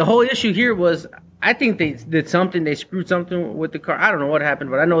 So the whole issue here was, I think they did something. They screwed something with the car. I don't know what happened,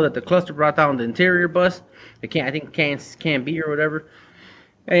 but I know that the cluster brought down the interior bus. I think can't be or whatever.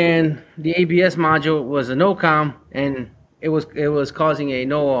 And the ABS module was a no-com, and it was causing a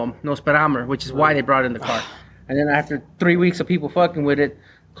no speedometer, which is why they brought in the car. And then after 3 weeks of people fucking with it,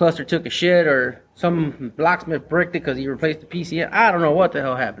 cluster took a shit, or some locksmith bricked it because he replaced the PCM. I don't know what the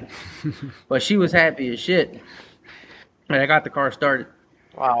hell happened, but she was happy as shit, and I got the car started.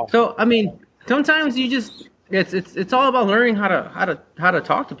 Wow. So I mean, sometimes you just it's all about learning how to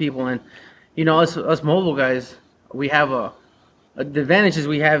talk to people, and us mobile guys, we have the advantages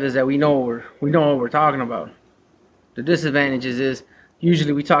we have is that we know what we're talking about. The disadvantages is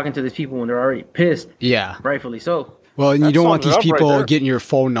usually we talking to these people when they're already pissed. Yeah. Rightfully so. Well, and you don't want these people right getting your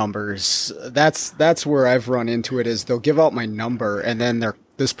phone numbers. That's where I've run into it, is they'll give out my number, and then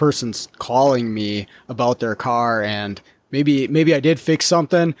this person's calling me about their car, and maybe I did fix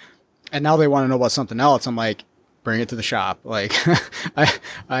something, and now they want to know about something else. I'm like, bring it to the shop. Like,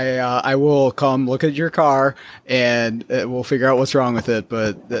 I will come look at your car, and we'll figure out what's wrong with it.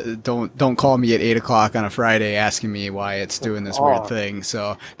 But don't call me at 8:00 on a Friday asking me why it's doing this weird thing.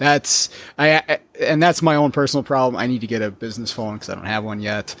 So that's my own personal problem. I need to get a business phone because I don't have one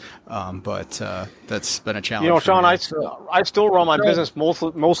yet. But that's been a challenge. Sean, I still run my business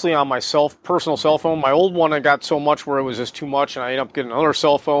mostly on my personal cell phone. My old one, I got so much where it was just too much, and I ended up getting another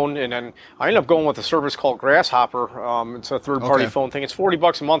cell phone, and then I ended up going with a service called Grasshopper. It's a third-party phone thing. It's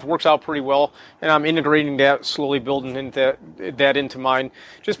 $40 a month, works out pretty well, and I'm integrating that, slowly building that into mine,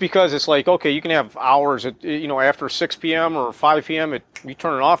 just because it's like, okay, you can have hours at, after 6 p.m. or 5 p.m. You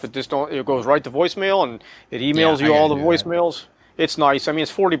turn it off, it goes right to voicemail, and it emails you all the voicemails. It's nice. I mean,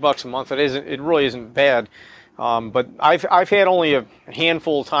 it's $40 a month. It really isn't bad. But I've had only a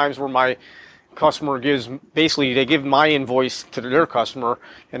handful of times where my customer they give my invoice to their customer,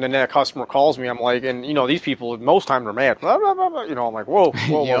 and then that customer calls me. I'm like, and these people, most time they're mad. Blah, blah, blah, blah. I'm like,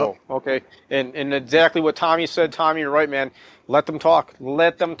 whoa, okay. And exactly what Tommy said. Tommy, you're right, man. Let them talk.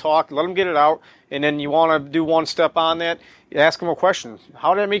 Let them get it out. And then you want to do one step on that. Ask them a question.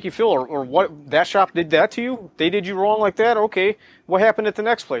 How did that make you feel? Or what, that shop did that to you? They did you wrong like that? Okay. What happened at the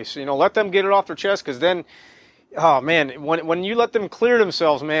next place? Let them get it off their chest, because then, oh man, when you let them clear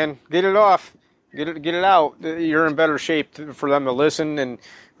themselves, man, get it off, get it out, you're in better shape for them to listen. And,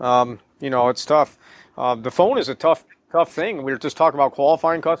 it's tough. The phone is a tough thing. We were just talking about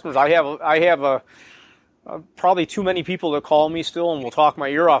qualifying customers. I have probably too many people that call me still and will talk my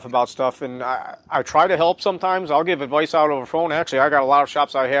ear off about stuff, and I try to help sometimes. I'll give advice out over phone. Actually, I got a lot of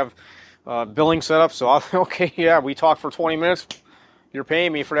shops I have billing set up, so we talk for 20 minutes. You're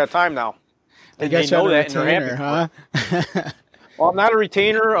paying me for that time now. And they know that, and they're happy. Huh? Well, I'm not a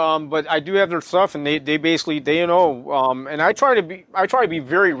retainer, but I do have their stuff, and they basically know. And I try to be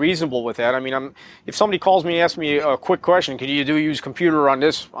very reasonable with that. I mean, if somebody calls me and asks me a quick question, can you use computer on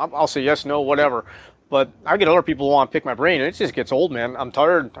this? I'll say yes, no, whatever. But I get other people who want to pick my brain, and it just gets old, man. I'm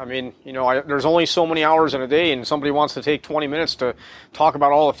tired. I mean, there's only so many hours in a day, and somebody wants to take 20 minutes to talk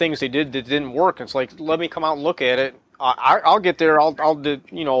about all the things they did that didn't work. It's like, let me come out and look at it. I'll get there. I'll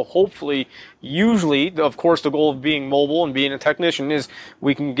hopefully, usually, of course, the goal of being mobile and being a technician is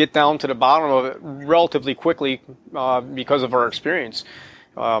we can get down to the bottom of it relatively quickly because of our experience.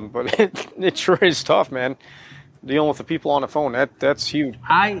 But it sure is tough, man. Dealing with the people on the phone, that's huge.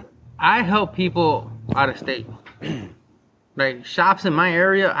 I help people out of state. Like shops in my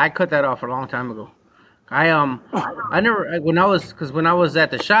area, I cut that off a long time ago. When I was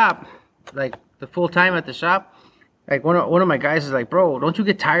at the shop, like the full time at the shop, like one of my guys is like, bro, don't you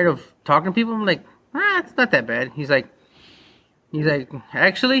get tired of talking to people? I'm like, it's not that bad. He's like,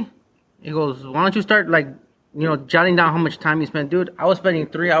 actually, he goes, why don't you start like, jotting down how much time you spend, dude. I was spending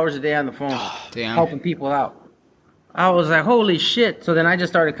 3 hours a day on the phone, helping people out. I was like, holy shit. So then I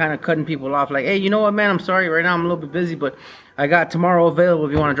just started kind of cutting people off. Like, hey, you know what, man? I'm sorry. Right now I'm a little bit busy, but I got tomorrow available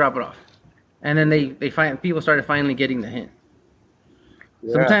if you want to drop it off. And then people started finally getting the hint.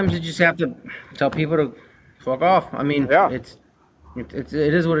 Yeah. Sometimes you just have to tell people to fuck off. I mean, it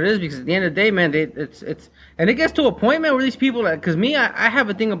is what it is, because at the end of the day, man, and it gets to a point, man, where these people, because me, I have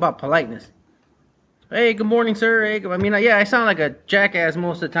a thing about politeness. Hey, good morning, sir. Hey, I mean, I sound like a jackass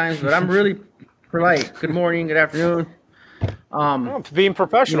most of the times, but I'm really polite. Good morning, good afternoon. Being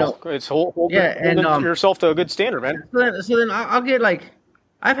professional, it's holding yourself to a good standard, man. So then I'll get like,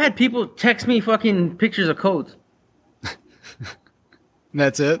 I've had people text me fucking pictures of codes.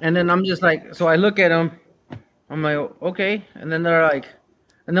 That's it. And then I'm just like, so I look at them. I'm like, okay. And then they're like,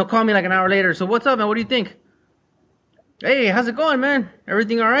 and they'll call me like an hour later. So what's up, man? What do you think? Hey, how's it going, man?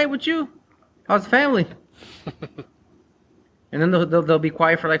 Everything all right with you? How's the family? And then they'll be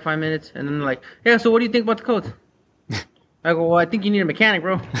quiet for like 5 minutes, and then they're like, yeah, so what do you think about the codes? I go, well, I think you need a mechanic,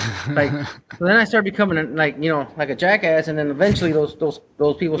 bro. Like, so then I start becoming like a jackass, and then eventually those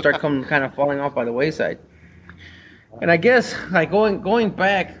people start coming kind of falling off by the wayside. And I guess like going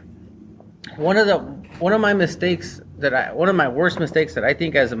back, one of my worst mistakes that I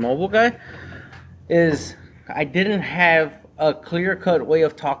think as a mobile guy is I didn't have a clear-cut way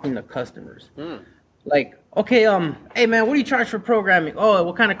of talking to customers. Like, okay, hey man, what do you charge for programming? Oh,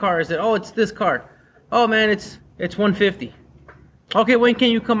 what kind of car is it? Oh, it's this car. Oh man, it's $150. Okay, when can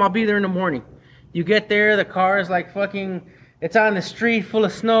you come? I'll be there in the morning. You get there, the car is like fucking, it's on the street full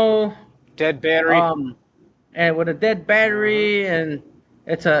of snow. Dead battery. And with a dead battery, and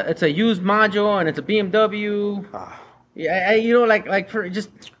it's a used module, and it's a BMW. Yeah, for just,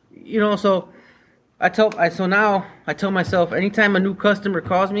 so now I tell myself, anytime a new customer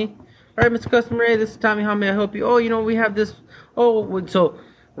calls me, all right, Mr. Customer, hey, this is Tommy. How may I help you? Oh, we have this. Oh, so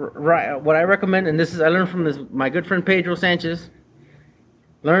right. What I recommend, and I learned from my good friend Pedro Sanchez.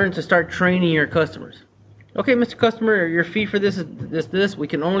 Learn to start training your customers. Okay, Mr. Customer, your fee for this is this. We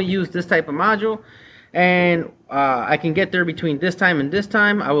can only use this type of module, and I can get there between this time and this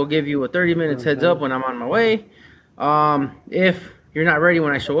time. I will give you a 30 minutes heads up when I'm on my way. If you're not ready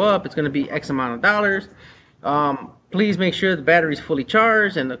when I show up, it's going to be X amount of dollars. Please make sure the battery's fully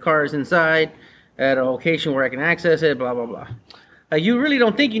charged and the car is inside at a location where I can access it, blah, blah, blah. You really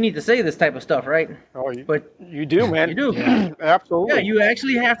don't think you need to say this type of stuff, right? Oh, but you do, man. You do. Yeah, absolutely. Yeah, you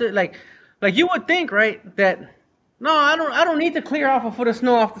actually have to, like you would think, right, that, no, I don't need to clear off a foot of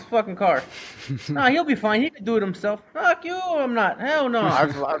snow off this fucking car. No, he'll be fine. He can do it himself. Fuck you, I'm not. Hell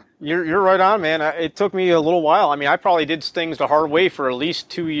no. You're right on, man. It took me a little while. I mean, I probably did things the hard way for at least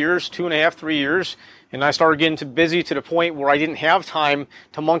 2 years, 2.5, 3 years. And I started getting too busy to the point where I didn't have time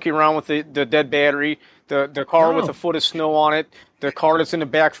to monkey around with the dead battery, the car with a foot of snow on it, the car that's in the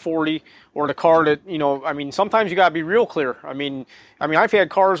back 40, or the car that, I mean, sometimes you got to be real clear. I mean, I've had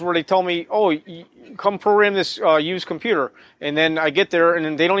cars where they tell me, oh, come program this used computer. And then I get there and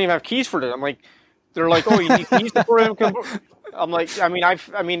then they don't even have keys for it. I'm like, they're like, oh, you need keys to program computer. I'm like, I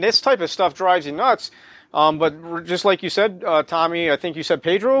mean, this type of stuff drives you nuts. But just like you said, Tommy, I think you said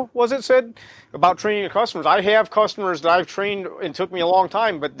Pedro, said about training your customers. I have customers that I've trained and took me a long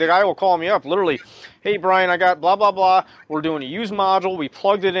time, but the guy will call me up literally, hey, Brian, I got blah, blah, blah. We're doing a used module. We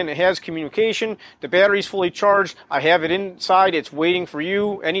plugged it in. It has communication. The battery's fully charged. I have it inside. It's waiting for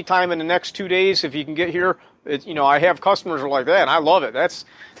you anytime in the next 2 days if you can get here. I have customers who are like that, and I love it.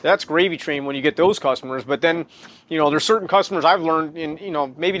 That's gravy train when you get those customers. But then, there's certain customers I've learned,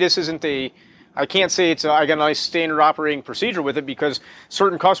 maybe this isn't a I can't say I got a nice standard operating procedure with it, because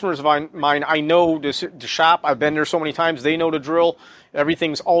certain customers of mine, I know the shop. I've been there so many times. They know the drill.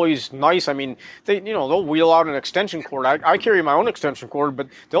 Everything's always nice. I mean, they'll wheel out an extension cord. I carry my own extension cord, but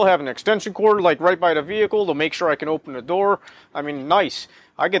they'll have an extension cord like right by the vehicle. They'll make sure I can open the door. I mean, nice.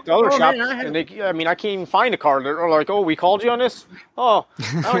 I get the other shops, and I can't even find a car. They're like, "Oh, we called you on this? Oh,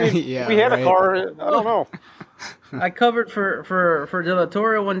 we had a car. I don't know." I covered for De La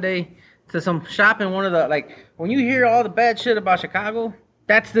Torre one day to some shop in one of the, like, when you hear all the bad shit about Chicago,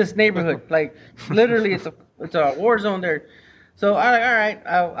 that's this neighborhood. Like, literally, it's a war zone there. So I like, all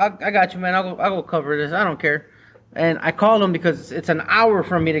right, I got you, man. I'll go cover this. I don't care. And I called them because it's an hour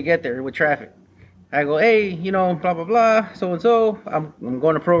for me to get there with traffic. I go, hey, blah blah blah, so and so. I'm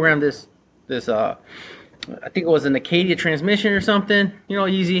going to program this. I think it was an Acadia transmission or something.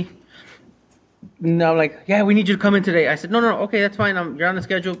 Easy. And I'm like, yeah, we need you to come in today. I said, no, okay, that's fine. You're on the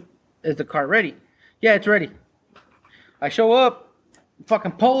schedule. Is the car ready? Yeah, it's ready. I show up,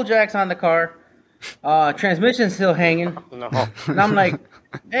 fucking pole jacks on the car, transmission's still hanging. No. And I'm like,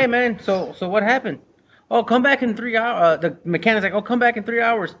 hey man, so what happened? Oh, come back in 3 hours. The mechanic's like, oh, come back in 3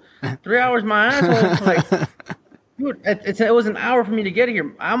 hours. 3 hours, my asshole. Like, dude, it was an hour for me to get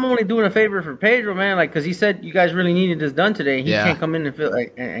here. I'm only doing a favor for Pedro, man, like, because he said you guys really needed this done today. He can't come in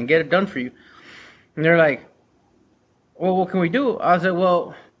and get it done for you. And they're like, well, what can we do? I was like,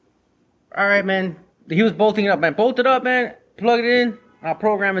 well, all right, man. He was bolting it up, man. Bolt it up, man. Plug it in. I'll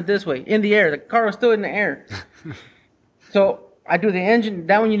program it this way. In the air. The car was still in the air. So I do the engine.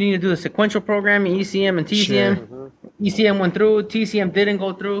 That one you need to do the sequential programming, ECM and TCM. Sure. Mm-hmm. ECM went through. TCM didn't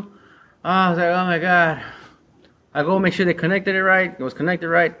go through. I was like, oh, my God. I go make sure they connected it right. It was connected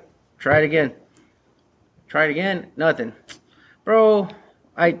right. Try it again. Nothing. Bro,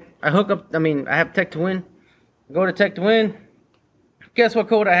 I hook up. I have Tech to Win. Go to Tech to Win. Guess what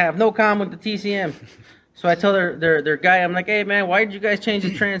code I have? No comm with the TCM. So I tell their guy, I'm like, hey, man, why did you guys change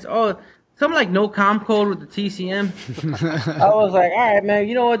the trans? Oh, something like no comm code with the TCM. I was like, all right, man,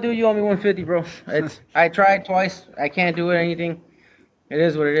 you know what, dude? You owe me $150, bro. I tried twice. I can't do it, anything. It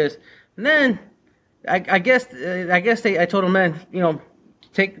is what it is. And then I guess I told him, man,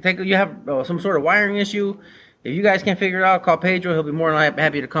 take you have some sort of wiring issue. If you guys can't figure it out, call Pedro. He'll be more than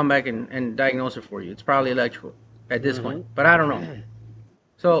happy to come back and diagnose it for you. It's probably electrical at this point, but I don't know.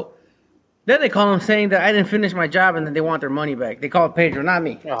 So then they call him saying that I didn't finish my job and that they want their money back. They called Pedro, not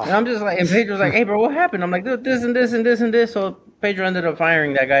me. Oh. And I'm just like, and Pedro's like, hey, bro, what happened? I'm like, this and this and this and this. So Pedro ended up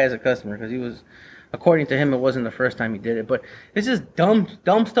firing that guy as a customer because he was, according to him, it wasn't the first time he did it. But it's just dumb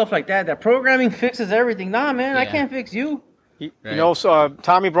stuff like that. That programming fixes everything. Nah, man, I can't fix you. Right. So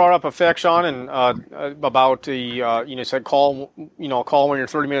Tommy brought up a fact, Sean, and about the said call when you're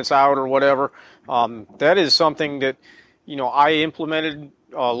 30 minutes out or whatever. That is something that I implemented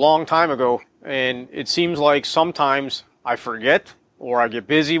a long time ago, and it seems like sometimes I forget or I get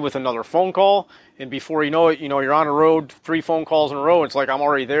busy with another phone call, and before you know it, you're on the road 3 phone calls in a row. It's like I'm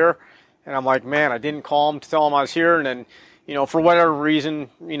already there, and I'm like, man, I didn't call him to tell him I was here, and then for whatever reason,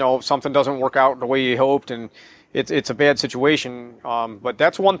 something doesn't work out the way you hoped, and it's a bad situation. But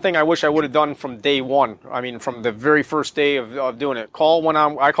that's one thing I wish I would have done from day one. I mean, from the very first day of doing it. Call when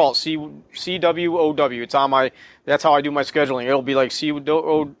I call it CWOW. It's on that's how I do my scheduling. It'll be like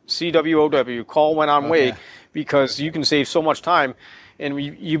CWOW. Call when I'm way, because you can save so much time. And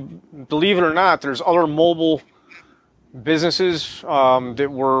you believe it or not, there's other mobile businesses that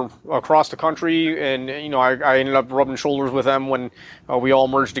were across the country, and I ended up rubbing shoulders with them when we all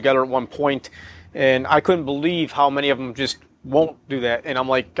merged together at one point. And I couldn't believe how many of them just won't do that. And I'm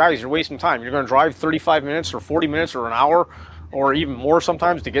like, guys, you're wasting time. You're going to drive 35 minutes or 40 minutes or an hour or even more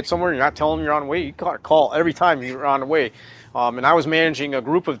sometimes to get somewhere. You're not telling them you're on the way. You got to call every time you're on the way. And I was managing a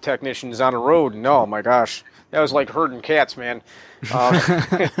group of technicians on the road. And oh, my gosh, that was like herding cats, man.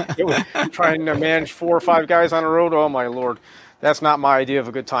 It was trying to manage 4 or 5 guys on the road. Oh, my Lord. That's not my idea of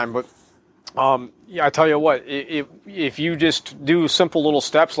a good time. But I tell you what, if you just do simple little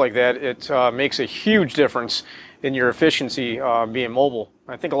steps like that, it makes a huge difference in your efficiency being mobile.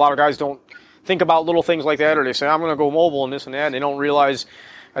 I think a lot of guys don't think about little things like that, or they say, I'm going to go mobile and this and that, and they don't realize.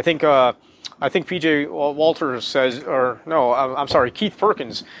 I think PJ Walters says, or no, I'm sorry, Keith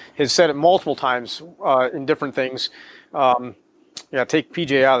Perkins has said it multiple times in different things. Take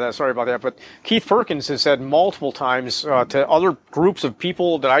PJ out of that. Sorry about that. But Keith Perkins has said multiple times to other groups of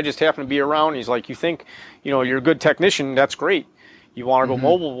people that I just happen to be around. He's like, you think, you're a good technician. That's great. You want to go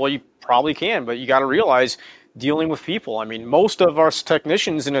mobile? Well, you probably can, but you got to realize dealing with people. I mean, most of us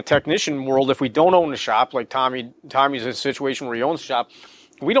technicians in a technician world, if we don't own a shop, like Tommy's in a situation where he owns a shop,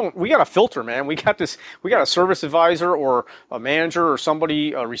 we got a filter, man. We got a service advisor or a manager or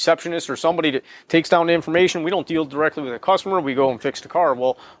somebody, a receptionist or somebody that takes down the information. We don't deal directly with the customer. We go and fix the car.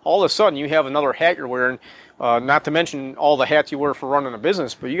 Well, all of a sudden you have another hat you're wearing, not to mention all the hats you wear for running a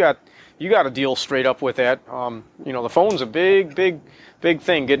business, but you got to deal straight up with that. The phone's a big thing,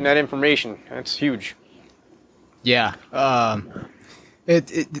 getting that information. That's huge. Yeah.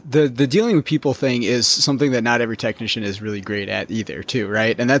 The dealing with people thing is something that not every technician is really great at either, too,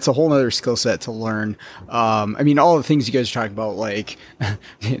 right? And that's a whole other skill set to learn. All the things you guys are talking about, like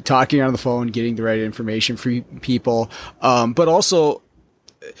talking on the phone, getting the right information for people. But also,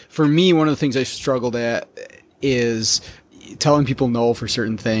 for me, one of the things I struggled at is telling people no for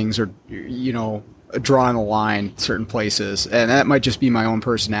certain things, or, drawing a line certain places. And that might just be my own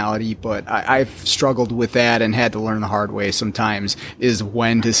personality, but I've struggled with that and had to learn the hard way sometimes, is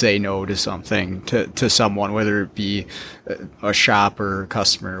when to say no to something, to someone, whether it be a shop or a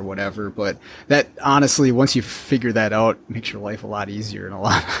customer or whatever. But that, honestly, once you figure that out, it makes your life a lot easier in a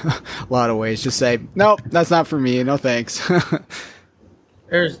lot of ways. Just say, nope, that's not for me. No, thanks.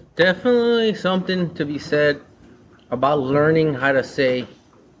 There's definitely something to be said about learning how to say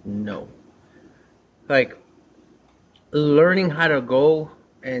no. Like, learning how to go,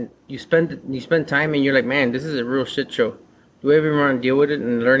 and you spend time and you're like, man, this is a real shit show. Do I ever want to deal with it?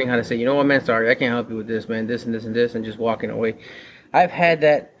 And learning how to say, you know what, man, sorry, I can't help you with this, man, this and this and this, and just walking away. I've had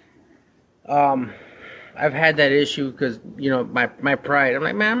that issue because, my pride. I'm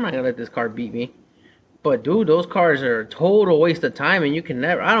like, man, I'm not going to let this car beat me. But, dude, those cars are a total waste of time, and you can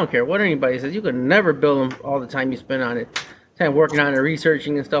never, I don't care what anybody says, you can never build them all the time you spend on it. Time working on it,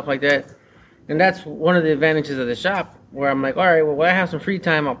 researching and stuff like that. And that's one of the advantages of the shop, where I'm like, all right, well, when I have some free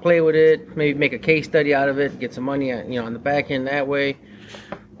time, I'll play with it, maybe make a case study out of it, get some money, on the back end that way.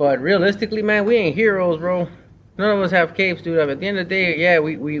 But realistically, man, we ain't heroes, bro. None of us have capes, dude. At the end of the day, yeah,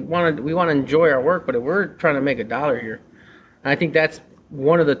 we want to enjoy our work, but we're trying to make a dollar here. And I think that's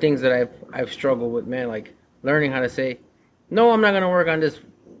one of the things that I've struggled with, man, like learning how to say, no, I'm not going to work on this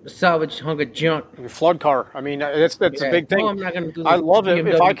salvage hunk of junk. Your flood car. I mean, that's a big thing. No, I'm not gonna do I love it.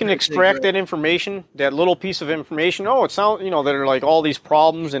 BMW If I can extract that information, that little piece of information, it sounds, that are like all these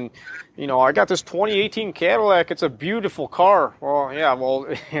problems, and, I got this 2018 Cadillac. It's a beautiful car. Well, yeah,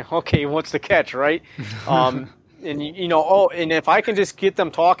 okay, what's the catch, right? And, and if I can just get them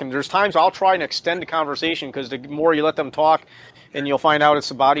talking, there's times I'll try and extend the conversation, because the more you let them talk, and you'll find out it's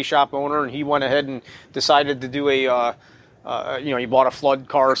the body shop owner, and he went ahead and decided to do he bought a flood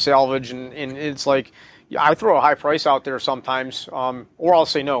car salvage, and it's like, I throw a high price out there sometimes, or I'll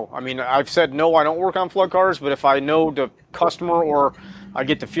say no. I mean, I've said no, I don't work on flood cars, but if I know the customer, or I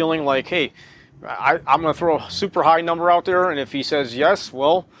get the feeling like, hey, I'm going to throw a super high number out there, and if he says yes,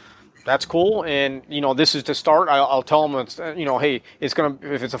 well, that's cool, and, this is to start. I'll tell him, it's, hey,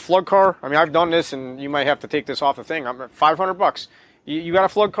 if it's a flood car, I mean, I've done this, and you might have to take this off the thing. I'm at $500. You got a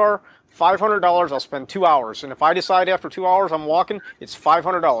flood car? $500, I'll spend 2 hours. And if I decide after 2 hours I'm walking, it's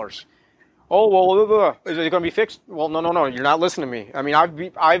 $500. Oh, well, is it going to be fixed? Well, no, you're not listening to me. I mean,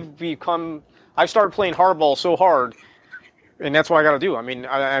 I've started playing hardball so hard, and that's what I got to do. I mean,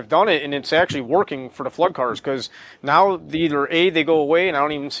 I've done it, and it's actually working for the flood cars, because now either A, they go away and I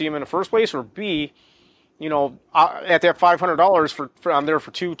don't even see them in the first place, or B, at that $500 I'm there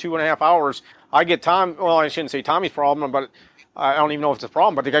for 2.5 hours, I get I shouldn't say Tommy's problem, but I don't even know if it's a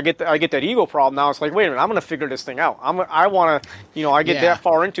problem, but I get that ego problem now. It's like, wait a minute, I'm going to figure this thing out. I want to, I get that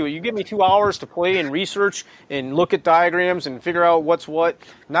far into it. You give me 2 hours to play and research and look at diagrams and figure out what's what.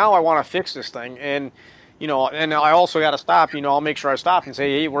 Now I want to fix this thing. And, and I also got to stop, I'll make sure I stop and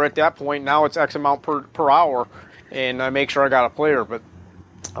say, hey, we're at that point. Now it's X amount per hour. And I make sure I got a player. But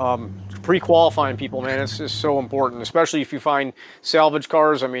pre-qualifying people, man, it's just so important, especially if you find salvage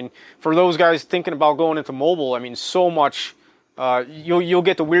cars. I mean, for those guys thinking about going into mobile, I mean, so much. You'll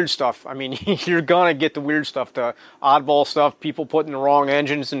get the weird stuff. I mean, you're gonna get the weird stuff, the oddball stuff, people putting the wrong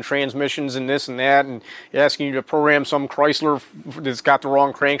engines and transmissions and this and that, and asking you to program some Chrysler that's got the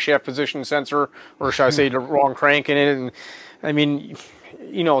wrong crankshaft position sensor, or should I say the wrong crank in it. And I mean,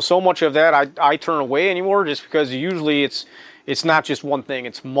 so much of that I turn away anymore, just because usually it's not just one thing,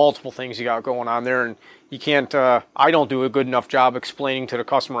 it's multiple things you got going on there, and you can't. I don't do a good enough job explaining to the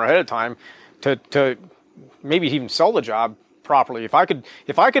customer ahead of time to maybe even sell the job properly. If I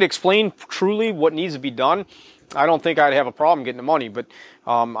could explain truly what needs to be done, I don't think I'd have a problem getting the money. But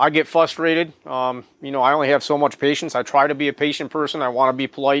I get frustrated. I only have so much patience. I try to be a patient person. I want to be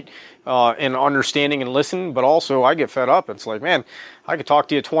polite and understanding and listen, but also I get fed up. It's like, man, I could talk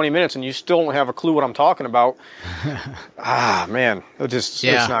to you 20 minutes and you still don't have a clue what I'm talking about. Man, it's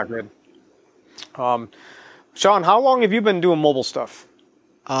not good. Sean, how long have you been doing mobile stuff?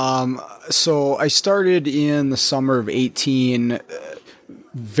 So I started in the summer of 18,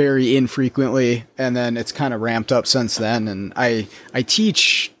 very infrequently, and then it's kind of ramped up since then. And I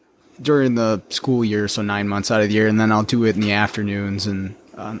teach during the school year, so 9 months out of the year, and then I'll do it in the afternoons and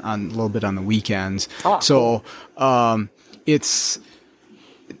on a little bit on the weekends. Oh, so it's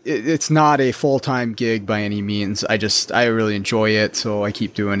not a full-time gig by any means. I really enjoy it, so I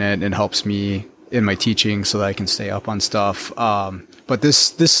keep doing it. It helps me in my teaching so that I can stay up on stuff. But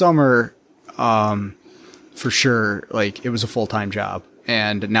this summer, for sure, like, it was a full-time job.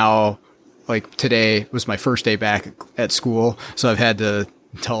 And now, like, today was my first day back at school, so I've had to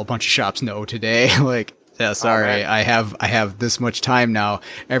tell a bunch of shops no today. Like, yeah, sorry, I have this much time now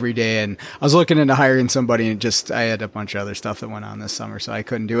every day. And I was looking into hiring somebody, and I had a bunch of other stuff that went on this summer, so I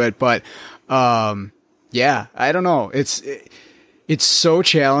couldn't do it. But, yeah, I don't know. It's so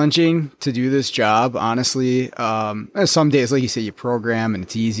challenging to do this job, honestly. Some days, like you say, you program and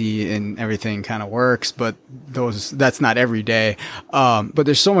it's easy and everything kind of works, but that's not every day. But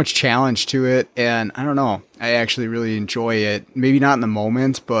there's so much challenge to it, and I don't know. I actually really enjoy it. Maybe not in the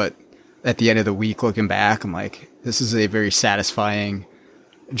moment, but at the end of the week, looking back, I'm like, this is a very satisfying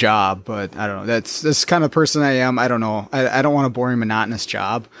job. But I don't know. That's the kind of person I am. I don't know. I don't want a boring, monotonous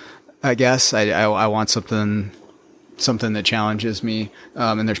job, I guess. I want something that challenges me,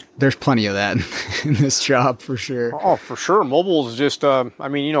 and there's plenty of that in this job for sure. Oh, for sure. Mobile is just,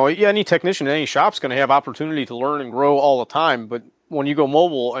 any technician in any shop's going to have opportunity to learn and grow all the time. But when you go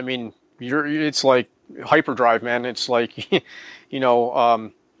mobile, I mean, it's like hyperdrive, man. It's like,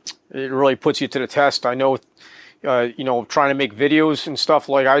 it really puts you to the test. I know, trying to make videos and stuff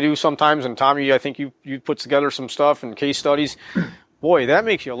like I do sometimes, and Tommy, I think you put together some stuff and case studies. Boy, that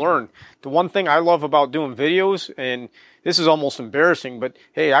makes you learn. The one thing I love about doing videos, and this is almost embarrassing, but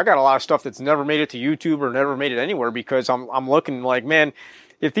hey, I got a lot of stuff that's never made it to YouTube or never made it anywhere because I'm looking like, man,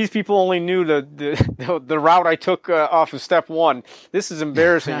 if these people only knew the route I took off of step one, this is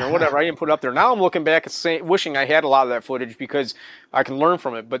embarrassing or whatever. I didn't put it up there. Now I'm looking back and wishing I had a lot of that footage because I can learn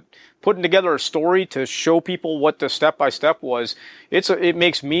from it. But putting together a story to show people what the step-by-step was, it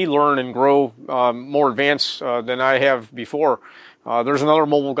makes me learn and grow more advanced than I have before. There's another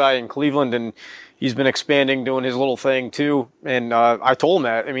mobile guy in Cleveland, and he's been expanding, doing his little thing too. And I told him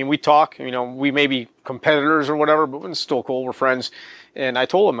that. I mean, we talk, we may be competitors or whatever, but it's still cool. We're friends. And I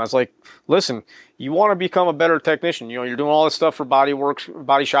told him, I was like, listen, you want to become a better technician. you're doing all this stuff for body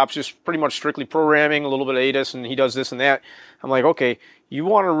shops, just pretty much strictly programming, a little bit of ADAS, and he does this and that. I'm like, okay, you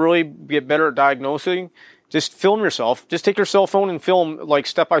want to really get better at diagnosing? Just film yourself. Just take your cell phone and film like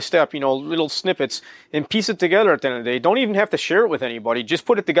step by step, little snippets and piece it together at the end of the day. Don't even have to share it with anybody. Just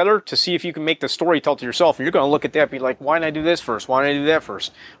put it together to see if you can make the story tell to yourself. And you're going to look at that and be like, why didn't I do this first? Why didn't I do that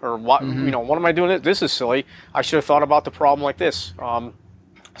first? Or what, what am I doing? This is silly. I should have thought about the problem like this.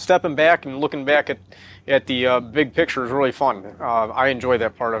 Stepping back and looking back at the big picture is really fun. I enjoy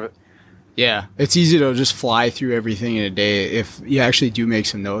that part of it. Yeah, it's easy to just fly through everything in a day if you actually do make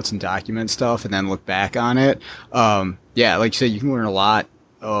some notes and document stuff and then look back on it. Yeah, like you said, you can learn a lot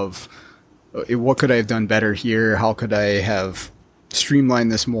of what could I have done better here? How could I have streamlined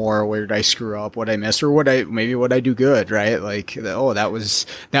this more? Where did I screw up? What I missed, or what I do good, right? Like, that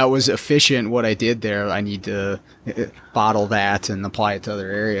was efficient. What I did there, I need to bottle that and apply it to other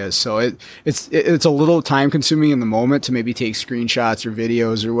areas. So it's a little time consuming in the moment to maybe take screenshots or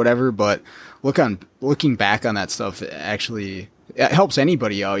videos or whatever. But looking back on that stuff, it helps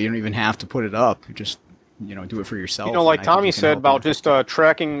anybody out. You don't even have to put it up. You just do it for yourself. Like Tommy said about just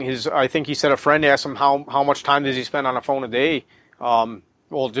tracking his. I think he said a friend asked him how much time does he spend on a phone a day.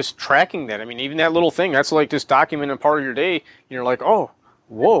 Well, just tracking that. I mean, even that little thing, that's like just documenting part of your day. And you're like, oh,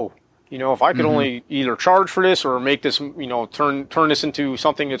 whoa. If I could only either charge for this or make this, turn this into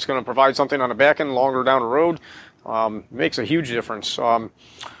something that's going to provide something on the back end longer down the road, it makes a huge difference.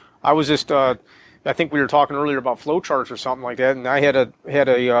 I was just, I think we were talking earlier about flow charts or something like that, and I had a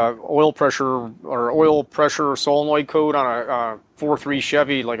oil pressure solenoid code on a 4.3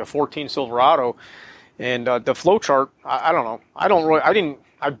 Chevy, like a 14 Silverado. And the flow chart, I don't know.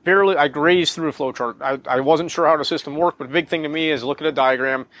 I grazed through a flow chart. I wasn't sure how the system worked, but the big thing to me is look at a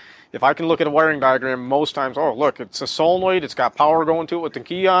diagram. If I can look at a wiring diagram, most times, oh, look, it's a solenoid. It's got power going to it with the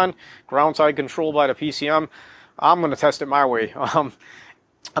key on, ground side controlled by the PCM. I'm going to test it my way. I'm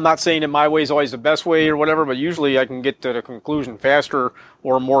not saying that my way is always the best way or whatever, but usually I can get to the conclusion faster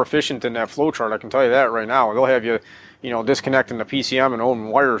or more efficient than that flow chart. I can tell you that right now. They'll have you, disconnecting the PCM and owning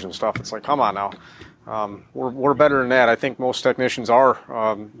wires and stuff. It's like, come on now. We're better than that. I think most technicians are.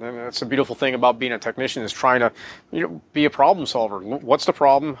 And that's the beautiful thing about being a technician is trying to, be a problem solver. What's the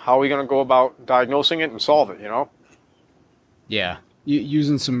problem? How are we going to go about diagnosing it and solve it? Yeah,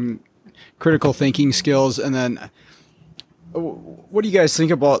 using some critical thinking skills. And then what do you guys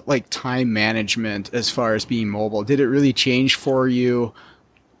think about like time management as far as being mobile? Did it really change for you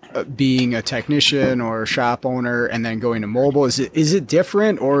being a technician or a shop owner and then going to mobile? Is it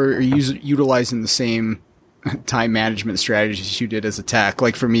different, or are you utilizing the same time management strategies you did as a tech?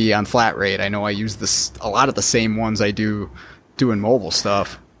 Like for me on flat rate, I know I use a lot of the same ones I do doing mobile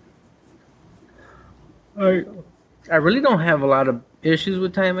stuff. I really don't have a lot of issues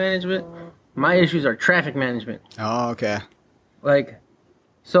with time management. My issues are traffic management. Oh, okay. Like,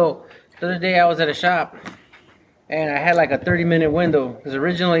 so the other day I was at a shop and I had like a 30-minute window because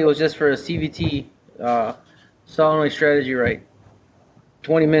originally it was just for a CVT, solenoid strategy right.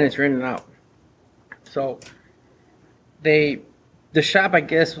 20 minutes you're in and out. So the shop, I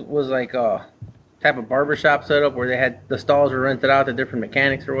guess, was like a type of barber shop setup where they had the stalls were rented out to different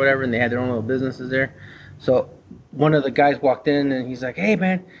mechanics or whatever, and they had their own little businesses there. So one of the guys walked in and he's like, "Hey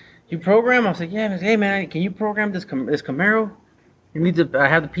man, you program?" I was like, "Yeah." He was, "Hey man, can you program this Camaro? I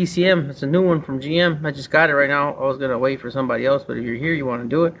have the PCM. It's a new one from GM. I just got it right now. I was gonna wait for somebody else, but if you're here, you want to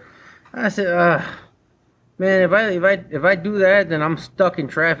do it." I said, "Man, if I do that, then I'm stuck in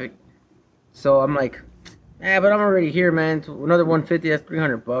traffic." So I'm like, but I'm already here, man. Another 150, that's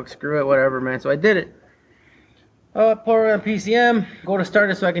 $300. Screw it, whatever, man. So I did it. Pour it on PCM, go to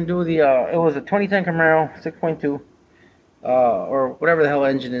start it so I can do the, it was a 2010 Camaro, 6.2, or whatever the hell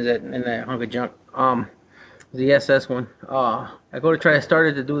engine is in that hunk of junk. The SS one. I go to try to start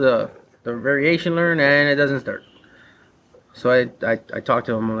it to do the variation learn, and it doesn't start. So I talked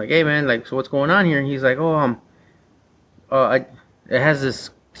to him. I'm like, "Hey man, like, so what's going on here?" And he's like, it has this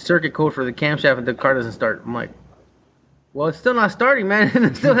circuit code for the camshaft and the car doesn't start. I'm like, "Well, it's still not starting, man.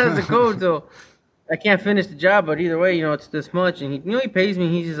 It still has the code, so I can't finish the job, but either way, it's this much." And he pays me.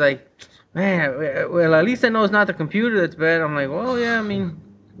 He's just like, "Man, well, at least I know it's not the computer that's bad." I'm like, "Well, yeah, I mean,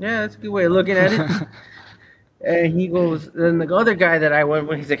 yeah, that's a good way of looking at it." And he goes, then the other guy that I went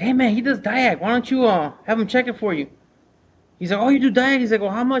with, he's like, "Hey man, he does diag. Why don't you have him check it for you?" He's like, "Oh, you do diag?" He's like,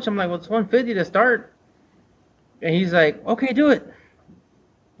 "Well, how much?" I'm like, "Well, it's $150 to start." And he's like, "Okay, do it."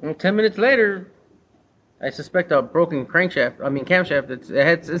 And 10 minutes later, I suspect a broken camshaft.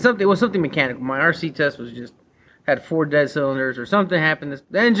 It was something mechanical. My RC test was had 4 dead cylinders or something happened.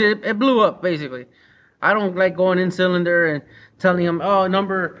 The engine, it blew up basically. I don't like going in cylinder and telling him, "Oh,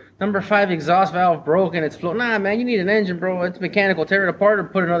 number 5 exhaust valve broke and it's flow." Nah, man, you need an engine, bro. It's mechanical. Tear it apart or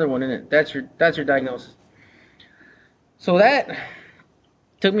put another one in it. That's your diagnosis. So that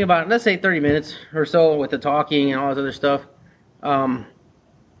took me about, let's say, 30 minutes or so with the talking and all this other stuff.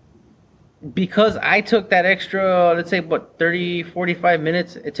 Because I took that extra, let's say, 30, 45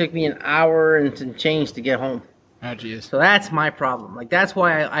 minutes, it took me an hour and some change to get home. Oh, geez. So that's my problem. Like, that's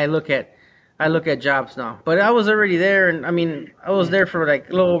why I look at jobs now. But I was already there, and I mean, I was there for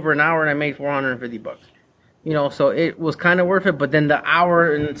like a little over an hour, and I made $450. So it was kind of worth it. But then the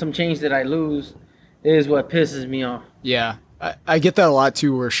hour and some change that I lose is what pisses me off. Yeah. I get that a lot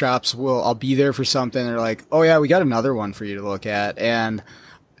too, where shops I'll be there for something, and they're like, "Oh yeah, we got another one for you to look at." And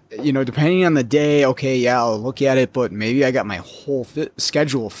depending on the day, okay, yeah, I'll look at it, but maybe I got my whole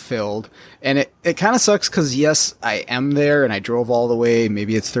schedule filled. And it kind of sucks because, yes, I am there and I drove all the way.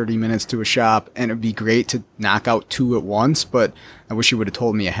 Maybe it's 30 minutes to a shop, and it'd be great to knock out 2 at once, but I wish you would have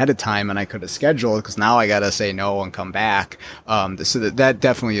told me ahead of time and I could have scheduled, because now I got to say no and come back. So that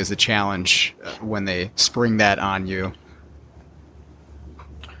definitely is a challenge when they spring that on you.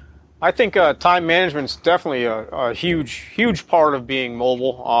 I think time management's definitely a huge part of being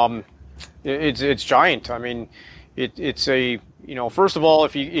mobile. It's giant. I mean, it's a, first of all,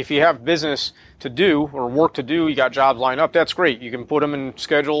 if you have business to do or work to do, you got jobs lined up, that's great. You can put them in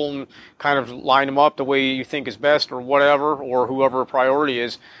schedule and kind of line them up the way you think is best or whatever, or whoever a priority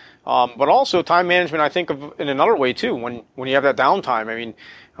is. But also time management, I think of in another way too, when you have that downtime. I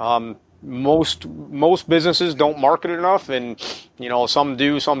mean, most businesses don't market it enough, and some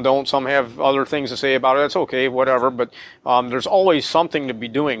do, some don't, some have other things to say about it. That's okay, whatever, but there's always something to be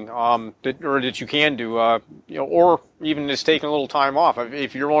doing that you can do, or even just taking a little time off.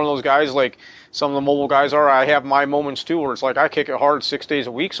 If you're one of those guys like some of the mobile guys are, I have my moments too, where it's like I kick it hard 6 days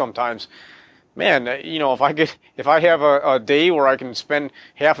a week sometimes. Man, if I have a day where I can spend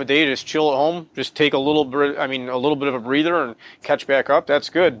half a day just chill at home, just take a little bit of a breather and catch back up, that's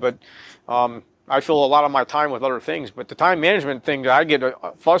good. But I fill a lot of my time with other things. But the time management thing that I get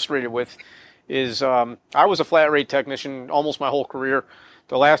frustrated with is I was a flat rate technician almost my whole career.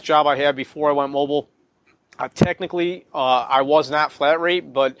 The last job I had before I went mobile, Technically, I was not flat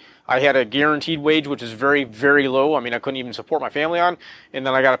rate, but I had a guaranteed wage, which is very, very low. I mean, I couldn't even support my family on, and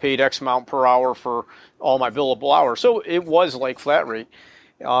then I got paid X amount per hour for all my billable hours. So it was like flat rate.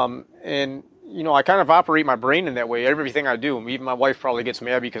 And, you know, I kind of operate my brain in that way. Everything I do, even my wife probably gets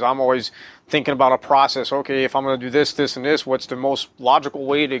mad because I'm always thinking about a process. Okay, if I'm going to do this, this, and this, what's the most logical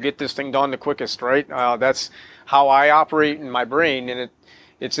way to get this thing done the quickest, right? That's how I operate in my brain, and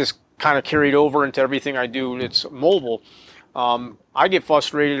it's just kind of carried over into everything I do. It's mobile. I get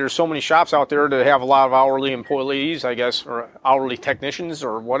frustrated. There's so many shops out there that have a lot of hourly employees, I guess, or hourly technicians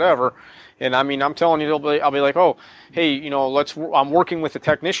or whatever. And I mean, I'm telling you, I'll be like, oh, hey, you know, I'm working with a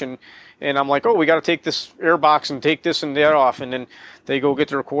technician, and I'm like, oh, we got to take this air box and take this and that off, and then they go get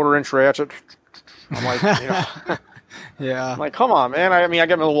their 1/4-inch ratchet. I'm like, you know, Yeah. I'm like, come on, man. I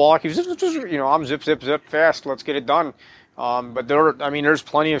get Milwaukee, you know, I'm zip, zip, zip fast. Let's get it done. But there's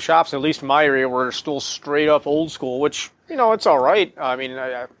plenty of shops, at least in my area, where they're still straight up old school, which, you know, it's all right. I mean,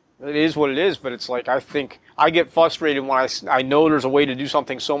 it is what it is, but it's like, I think I get frustrated when I know there's a way to do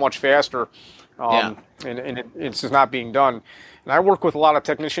something so much faster, and it's just not being done. And I work with a lot of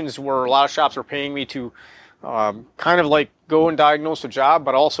technicians where a lot of shops are paying me to kind of like go and diagnose a job,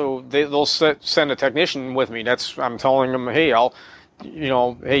 but also they'll send a technician with me. I'm telling them, hey,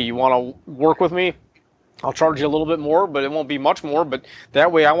 you want to work with me? I'll charge you a little bit more, but it won't be much more. But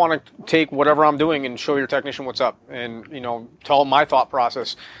that way I want to take whatever I'm doing and show your technician what's up and, you know, tell them my thought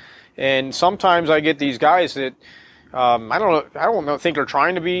process. And sometimes I get these guys that, I don't think they're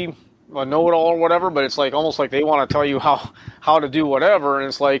trying to be a know-it-all or whatever, but it's like almost like they want to tell you how to do whatever. And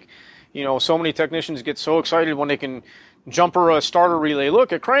it's like, you know, so many technicians get so excited when they can jumper a starter relay.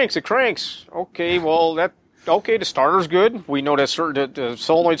 Look, it cranks. Okay, well, the starter's good. We know that the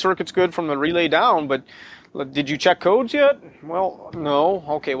solenoid circuit's good from the relay down, but did you check codes yet? Well, no.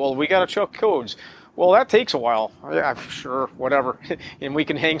 Okay, well, we got to check codes. Well, that takes a while. Yeah, sure, whatever. And we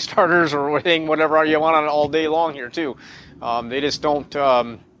can hang starters or hang whatever you want on it all day long here, too. They just don't,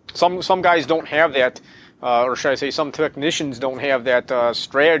 some guys don't have that, or should I say some technicians don't have that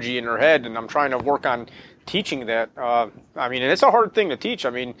strategy in their head, and I'm trying to work on teaching that. And it's a hard thing to teach. I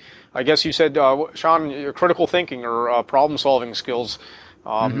mean, I guess you said, Sean, critical thinking or problem-solving skills.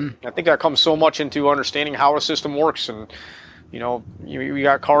 I think that comes so much into understanding how a system works. And, you know, you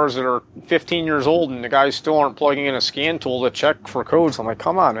got cars that are 15 years old and the guys still aren't plugging in a scan tool to check for codes. I'm like,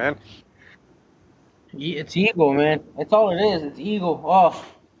 come on, man. It's ego, man. That's all it is. It's ego. Oh,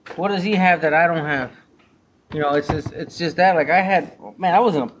 what does he have that I don't have? You know, it's just that. Like I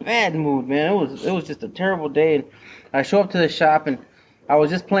was in a bad mood, man. It was just a terrible day. And I show up to the shop and I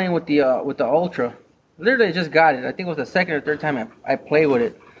was just playing with the Ultra. Literally just got it. I think it was the second or third time I played with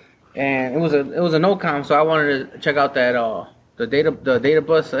it, and it was a no-com. So I wanted to check out that the data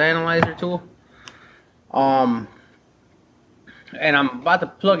bus analyzer tool. And I'm about to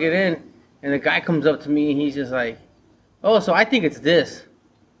plug it in, and the guy comes up to me and he's just like, "Oh, so I think it's this."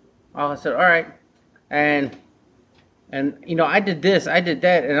 I said, "All right," and you know, I did this, I did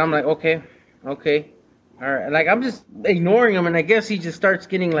that, and I'm like, okay, all right. Like I'm just ignoring him, and I guess he just starts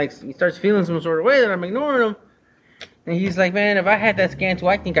getting like he starts feeling some sort of way that I'm ignoring him, and he's like, "Man, if I had that scan tool,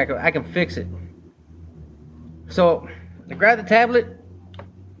 I think I can fix it." So I grab the tablet.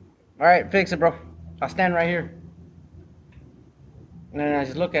 All right, fix it, bro. I'll stand right here. And then I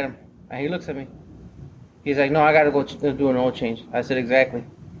just look at him, and he looks at me. He's like, "No, I gotta go do an oil change." I said, "Exactly."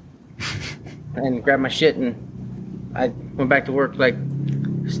 And grabbed my shit and I went back to work. Like,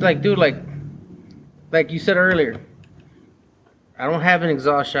 it's like, dude, like you said earlier, I don't have an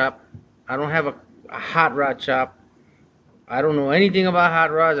exhaust shop. I don't have a hot rod shop. I don't know anything about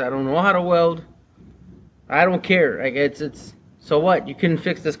hot rods. I don't know how to weld. I don't care. Like it's so what? You couldn't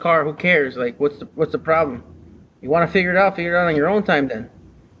fix this car. Who cares? Like, what's the problem? You want to figure it out on your own time then.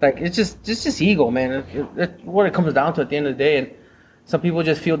 Like, it's just ego, man. It's what it comes down to at the end of the day. And some people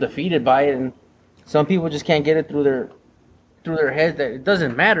just feel defeated by it, and some people just can't get it through their heads that it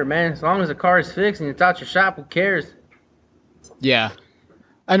doesn't matter, man. As long as the car is fixed and it's out your shop, who cares? Yeah.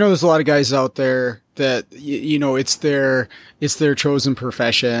 I know there's a lot of guys out there that, you know, it's their chosen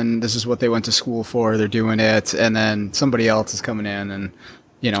profession. This is what they went to school for. They're doing it. And then somebody else is coming in and,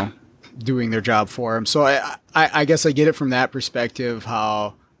 you know, doing their job for them. So I guess I get it from that perspective,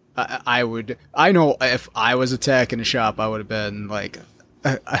 how I know if I was a tech in a shop, I would have been like,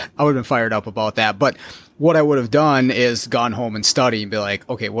 I would have been fired up about that. But what I would have done is gone home and studied and be like,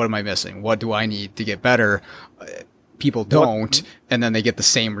 okay, what am I missing? What do I need to get better? People don't, and then they get the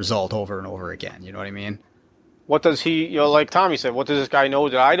same result over and over again. You know what I mean? What does he, you know, like Tommy said, what does this guy know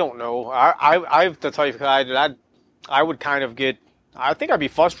that I don't know? I'm the type of guy that I would kind of get, I think I'd be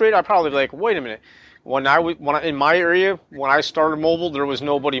frustrated. I'd probably be like, wait a minute. in my area, when I started mobile, there was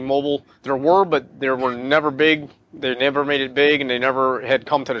nobody mobile. There were, but they were never big. They never made it big, and they never had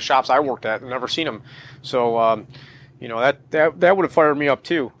come to the shops I worked at. Never seen them. So, that would have fired me up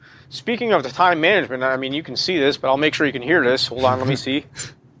too. Speaking of the time management, I mean, you can see this, but I'll make sure you can hear this. Hold on, let me see.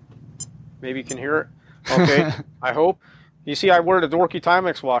 Maybe you can hear it. Okay, I hope. You see, I wear the Dorky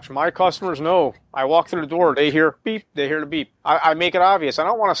Timex watch. My customers know. I walk through the door, they hear beep, they hear the beep. I make it obvious. I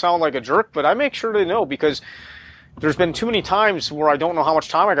don't want to sound like a jerk, but I make sure they know, because there's been too many times where I don't know how much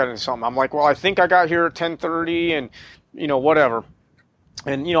time I got into something. I'm like, well, I think I got here at 10:30 and, whatever.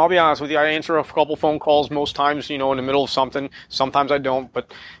 And, I'll be honest with you, I answer a couple phone calls most times, in the middle of something. Sometimes I don't,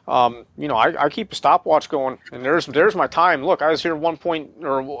 but, I keep a stopwatch going, and there's my time. Look, I was here I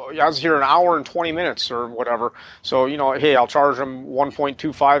was here an hour and 20 minutes or whatever. So, hey, I'll charge them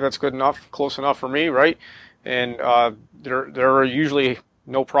 1.25. That's good enough, close enough for me, right? And there are usually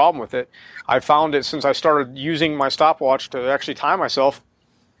no problem with it. I found it since I started using my stopwatch to actually time myself,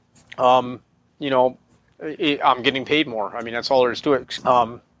 I'm getting paid more. I mean, that's all there is to it.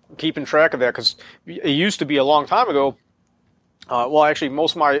 Keeping track of that, because it used to be a long time ago. Actually,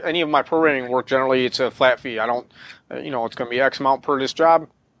 any of my programming work, generally it's a flat fee. I don't, it's going to be X amount per this job.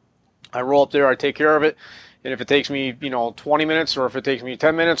 I roll up there, I take care of it. And if it takes me, 20 minutes, or if it takes me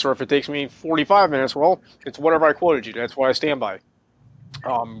 10 minutes, or if it takes me 45 minutes, well, it's whatever I quoted you. That's what I stand by.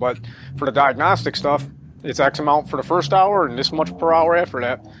 But for the diagnostic stuff, it's X amount for the first hour and this much per hour after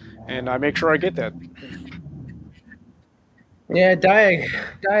that. And I make sure I get that. Yeah,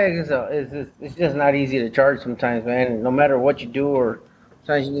 Diag is it's just not easy to charge sometimes, man. No matter what you do, or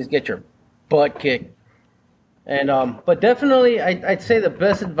sometimes you just get your butt kicked. And but definitely, I'd say the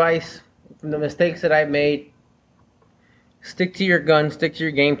best advice from the mistakes that I've made: stick to your gun, stick to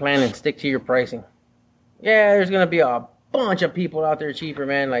your game plan, and stick to your pricing. Yeah, there's gonna be a bunch of people out there cheaper,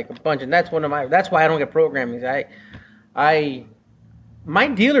 man, like a bunch, and that's why I don't get programming. My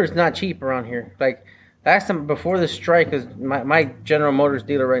dealer's not cheap around here. Like, last time before the strike, because my General Motors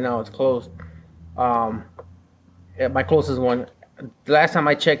dealer right now is closed. My closest one. The last time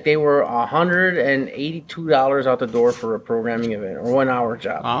I checked, they were $182 out the door for a programming event, or 1 hour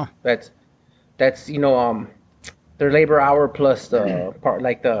job. Wow. That's their labor hour plus the part,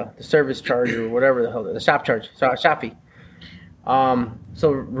 like the service charge or whatever the hell, the shop charge, shop fee.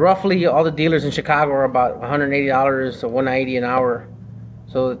 So roughly all the dealers in Chicago are about $180 to $190 an hour.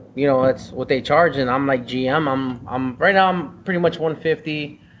 So, that's what they charge, and I'm like GM. I'm right now I'm pretty much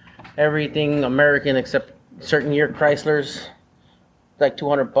 150, everything American except certain year Chryslers, like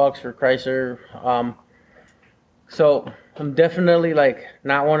 $200 for Chrysler. So I'm definitely like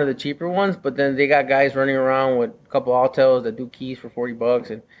not one of the cheaper ones, but then they got guys running around with a couple Altels that do keys for $40,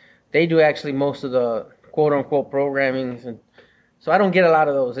 and they do actually most of the quote unquote programmings, and so I don't get a lot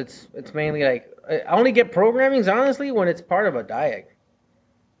of those. It's mainly like I only get programmings honestly when it's part of a Diag.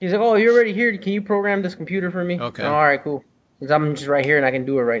 He's like, oh, you're already here. Can you program this computer for me? Okay. All right, cool. Because I'm just right here and I can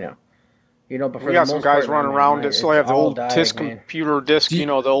do it right now. But we got some guys running around that still have the old TISC computer disc, the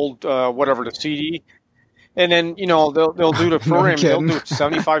old whatever, the CD, and then they'll do the program. They'll do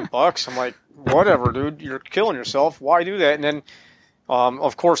 $75. I'm like, whatever, dude, you're killing yourself. Why do that? And then,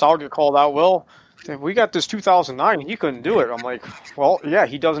 of course, I'll get called out. Well, we got this 2009. He couldn't do it. I'm like, well, yeah,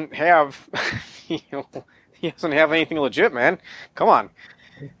 he doesn't have, he doesn't have anything legit, man. Come on.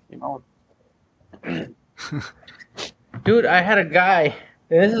 Dude, I had a guy,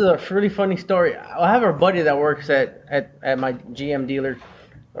 and this is a really funny story. I have a buddy that works at my GM dealer.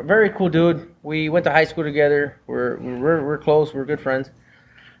 A very cool dude. We went to high school together. We're close. We're good friends.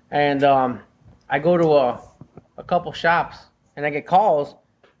 And I go to a couple shops, and I get calls,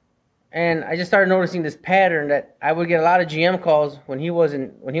 and I just started noticing this pattern that I would get a lot of GM calls when he was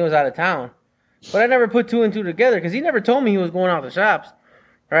out of town, but I never put two and two together because he never told me he was going out to shops.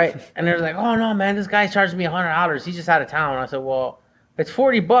 Right, and they're like, "Oh no, man, this guy charged me $100. He's just out of town." I said, "Well, it's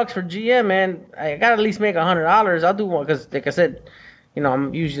 $40 for GM, man. I gotta at least make $100. I'll do one because, like I said,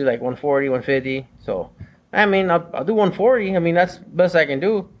 I'm usually like 140, 150. So, I mean, I'll do 140. I mean, that's the best I can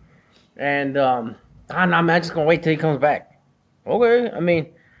do. And no, man, I'm just gonna wait till he comes back. Okay, I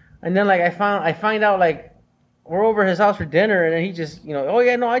mean, and then like I find out like we're over his house for dinner, and then he just, oh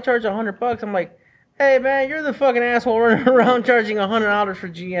yeah, no, I charge $100. I'm like, hey, man, you're the fucking asshole running around charging $100 for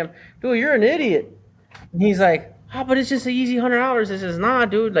GM. Dude, you're an idiot. And he's like, but it's just an easy $100. I says, nah,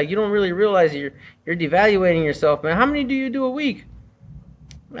 dude, like, you don't really realize you're devaluating yourself, man. How many do you do a week?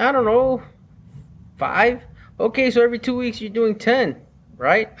 I don't know, 5? Okay, so every 2 weeks you're doing 10,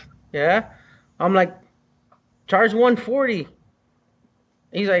 right? Yeah. I'm like, charge $140.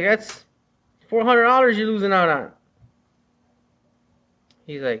 He's like, that's $400 you're losing out on.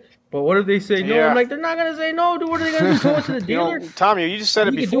 He's like, but what if they say no? Yeah. I'm like, they're not gonna say no, dude. What are they gonna do? Go to the dealer? Tommy, you just said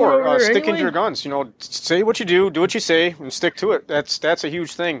it You can do it before. over there Stick anyway. into your guns. Say what you do what you say, and stick to it. That's a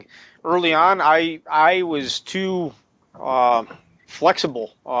huge thing. Early on, I was too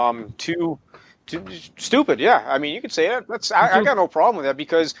flexible, too stupid. Yeah, I mean, you could say that. I got no problem with that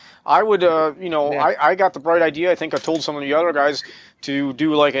because I would, Yeah. I got the bright idea. I think I told some of the other guys to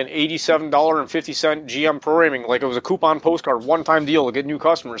do like an $87.50 GM programming, like it was a coupon postcard, one-time deal to get new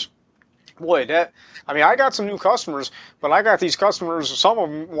customers. Boy, I got some new customers, but I got these customers, some of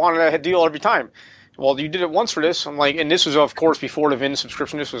them wanted a deal every time. Well, you did it once for this. I'm like, and this was, of course, before the VIN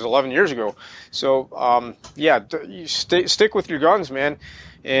subscription. This was 11 years ago. So, you stick with your guns, man.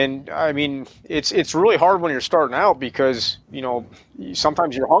 And I mean, it's really hard when you're starting out because,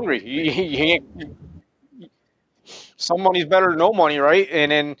 sometimes you're hungry. Some money's better than no money, right?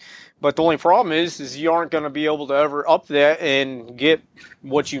 But the only problem is you aren't going to be able to ever up that and get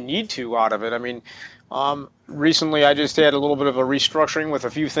what you need to out of it. I mean, recently I just had a little bit of a restructuring with a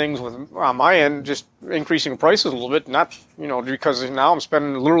few things on my end, just increasing prices a little bit. Not, because now I'm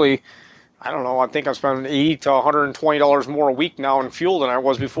spending literally, I don't know, I think I'm spending $80 to $120 more a week now in fuel than I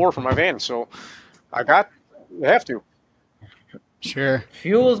was before for my van. So you have to. Sure.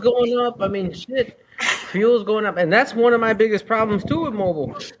 Fuel's going up. I mean, shit. Fuel's going up. And that's one of my biggest problems, too, with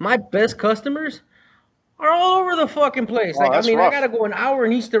mobile. My best customers are all over the fucking place. Wow, that's rough. I got to go an hour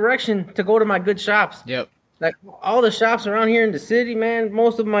in each direction to go to my good shops. Yep. Like, all the shops around here in the city, man,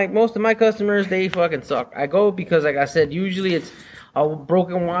 most of my customers, they fucking suck. I go because, like I said, usually it's a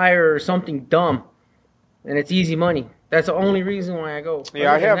broken wire or something dumb. And it's easy money. That's the only reason why I go.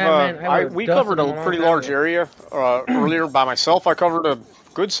 Yeah, we covered a pretty large area earlier by myself. I covered a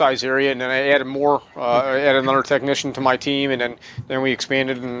good size area, and then I added more. I added another technician to my team, and then we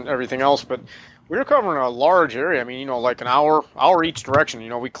expanded and everything else. But we were covering a large area. I mean, like an hour each direction.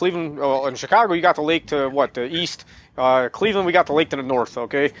 Cleveland, in Chicago, you got the lake to the east. Cleveland, we got the lake to the north.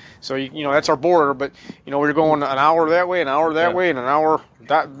 Okay, so that's our border. But we were going an hour that way, an hour that way, and an hour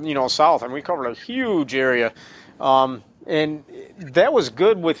south, and we covered a huge area. And that was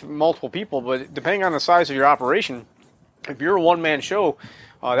good with multiple people, but depending on the size of your operation, if you're a one-man show,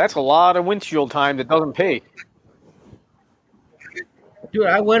 that's a lot of windshield time that doesn't pay. Dude,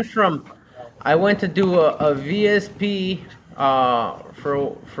 I went to do a VSP for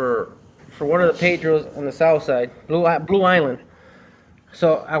one of the Pedros on the south side, Blue Island.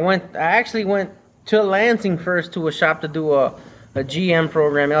 So I actually went to Lansing first to a shop to do a GM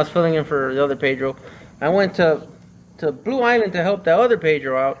program. I was filling in for the other Pedro. I went to Blue Island to help the other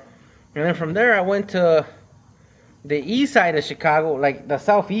Pedro out, and then from there I went to the east side of Chicago, like the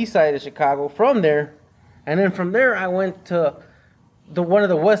southeast side of Chicago. From there, and then from there I went to one of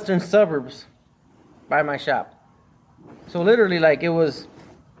the western suburbs by my shop. So literally, like, it was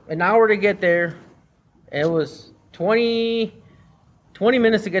an hour to get there. It was 20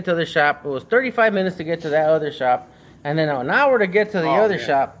 minutes to get to the shop. It was 35 minutes to get to that other shop, and then an hour to get to the other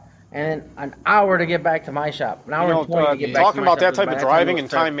shop. And then an hour to get back to my shop. An hour and 20 to get back to my shop. Talking about that type of driving and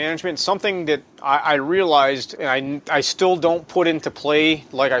time management, something that I realized, and I still don't put into play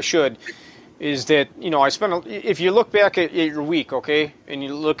like I should, is that, if you look back at your week, okay, and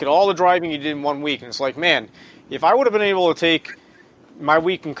you look at all the driving you did in 1 week, and it's like, man, if I would have been able to take my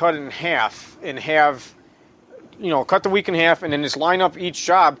week and cut it in half and have, cut the week in half and then just line up each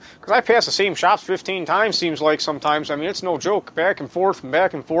job, because I pass the same shops 15 times, seems like sometimes. I mean, it's no joke, back and forth. And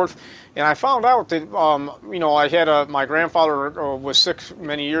I found out that, I had my grandfather was sick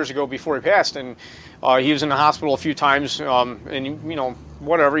many years ago before he passed, and he was in the hospital a few times, and,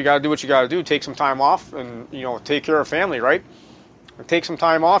 whatever, you got to do what you got to do, take some time off and, take care of family, right? Take some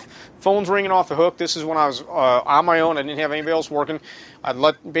time off. Phone's ringing off the hook. This is when I was on my own. I didn't have anybody else working. I'd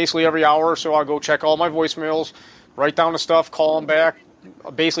basically every hour or so I'd go check all my voicemails, write down the stuff, call them back,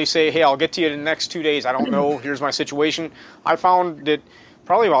 basically say, hey, I'll get to you in the next 2 days. I don't know. Here's my situation. I found that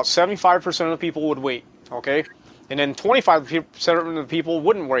probably about 75% of the people would wait, okay? And then 25% of the people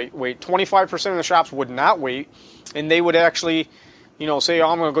wouldn't wait. 25% of the shops would not wait, and they would actually, say, oh,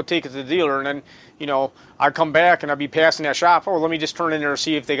 I'm going to go take it to the dealer, and then, I'd come back and I'd be passing that shop. Oh, let me just turn in there and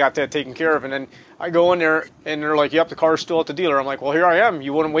see if they got that taken care of. And then I go in there and they're like, yep, the car's still at the dealer. I'm like, well, here I am.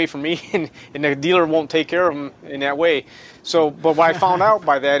 You wouldn't wait for me, and the dealer won't take care of them in that way. So, but what I found out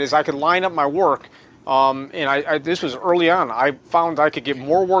by that is I could line up my work. And this was early on. I found I could get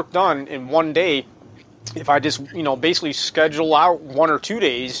more work done in 1 day if I just, basically schedule out 1 or 2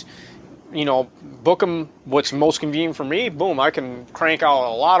 days, book them what's most convenient for me. Boom, I can crank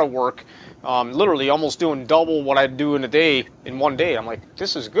out a lot of work. Literally almost doing double what I'd do in a day in 1 day. I'm like,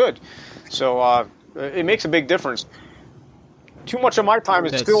 this is good. So it makes a big difference. too much of my time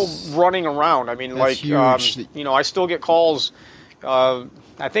is still running around. I mean, like, I still get calls.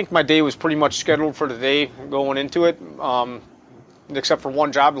 I think my day was pretty much scheduled for the day going into it, except for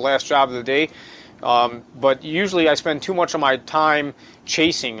one job, the last job of the day. But usually I spend too much of my time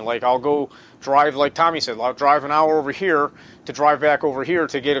chasing. Like, I'll go drive, like Tommy said, I'll drive an hour over here to drive back over here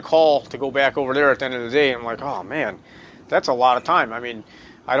to get a call to go back over there at the end of the day. I'm like, oh man, that's a lot of time. I mean,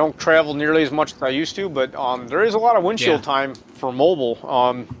 I don't travel nearly as much as I used to, but there is a lot of windshield time for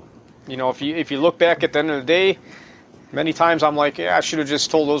mobile. If you look back at the end of the day, many times I'm like, I should have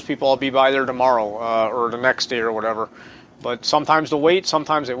just told those people I'll be by there tomorrow or the next day or whatever. But sometimes they'll wait,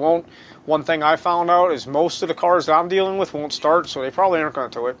 sometimes they won't. One thing I found out is most of the cars that I'm dealing with won't start, so they probably aren't going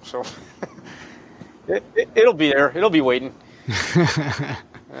to tow it. So it'll be there. It'll be waiting.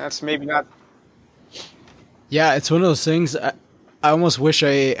 That's maybe not. Yeah, it's one of those things. I almost wish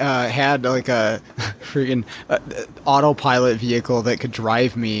I had like a freaking autopilot vehicle that could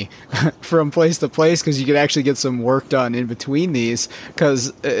drive me from place to place, because you could actually get some work done in between these.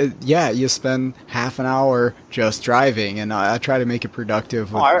 Because, you spend half an hour just driving, and I try to make it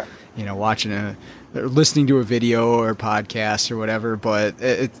productive with, watching or listening to a video or podcast or whatever. But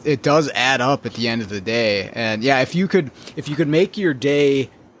it does add up at the end of the day. And yeah, if you could make your day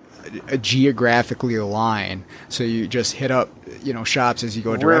geographically aligned, so you just hit up shops as you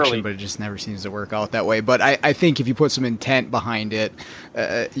go a direction, but it just never seems to work out that way. But I think if you put some intent behind it,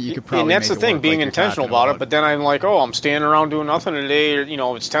 you could probably. And that's the thing, being intentional about it. But then I'm like, I'm standing around doing nothing today.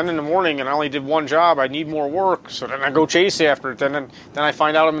 It's 10 in the morning and I only did one job. I need more work, so then I go chase after it. Then I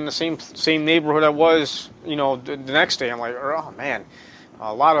find out I'm in the same neighborhood I was, the next day. I'm like, oh man,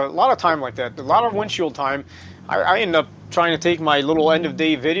 a lot of time like that. A lot of windshield time. I end up trying to take my little end of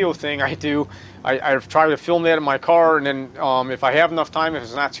day video thing I do. I try to film that in my car, and then if I have enough time, if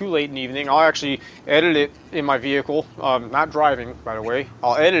it's not too late in the evening, I'll actually edit it in my vehicle. Not driving, by the way.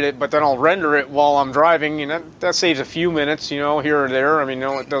 I'll edit it, but then I'll render it while I'm driving, and that saves a few minutes, here or there. I mean,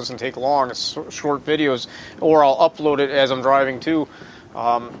 it doesn't take long. It's short videos, or I'll upload it as I'm driving too.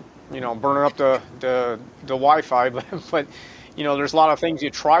 Burning up the Wi-Fi, but there's a lot of things you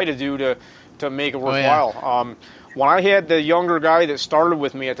try to do to make it worthwhile. Oh, yeah. When I had the younger guy that started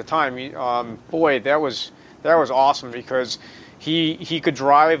with me at the time, that was awesome, because he could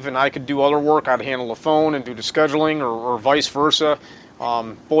drive and I could do other work. I'd handle the phone and do the scheduling, or vice versa.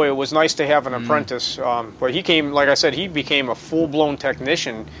 It was nice to have an apprentice. But he came, like I said, he became a full-blown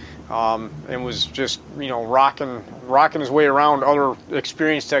technician, and was just rocking his way around other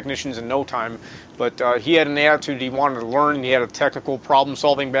experienced technicians in no time. But he had an attitude. He wanted to learn, and he had a technical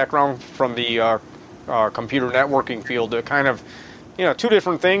problem-solving background from the computer networking field. Kind of, two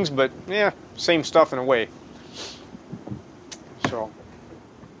different things, but yeah, same stuff in a way. So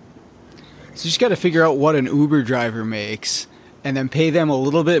you just got to figure out what an Uber driver makes, and then pay them a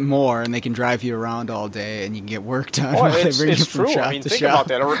little bit more, and they can drive you around all day, and you can get work done. It's true. I mean, think about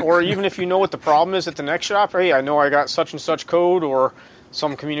that. Or even if you know what the problem is at the next shop, hey, I know I got such and such code, or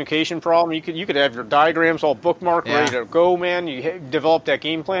some communication problem. You could have your diagrams all bookmarked, ready to go, man. You develop that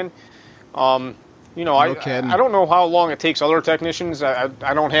game plan. I don't know how long it takes other technicians. I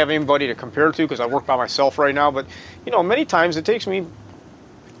don't have anybody to compare to, because I work by myself right now. But many times it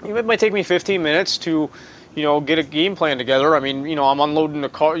might take me 15 minutes to get a game plan together. I mean, I'm unloading the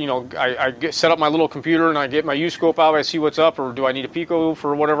car. I set up my little computer and I get my U-scope out. I see what's up, or do I need a Pico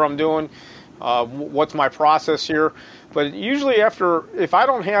for whatever I'm doing? What's my process here? But usually if I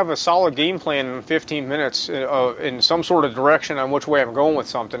don't have a solid game plan in 15 minutes in some sort of direction on which way I'm going with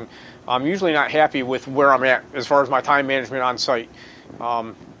something, I'm usually not happy with where I'm at as far as my time management on site.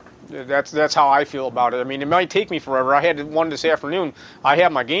 That's how I feel about it. I mean, it might take me forever. I had one this afternoon. I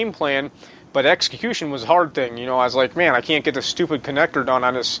had my game plan, but execution was a hard thing. I was like, man, I can't get this stupid connector done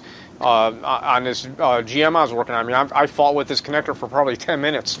on this GM I was working on. I mean, I fought with this connector for probably 10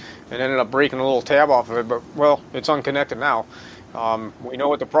 minutes and ended up breaking a little tab off of it. But, well, it's unconnected now. We know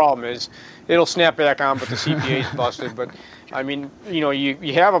what the problem is. It'll snap back on, but the CPA is busted. But, I mean,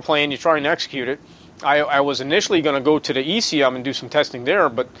 you have a plan, you try and execute it. I was initially going to go to the ECM and do some testing there,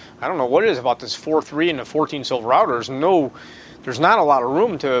 but I don't know what it is about this 4.3 and the 14 silver routers. There's not a lot of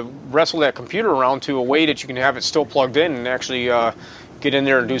room to wrestle that computer around to a way that you can have it still plugged in and actually get in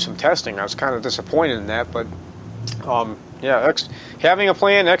there and do some testing. I was kind of disappointed in that, but having a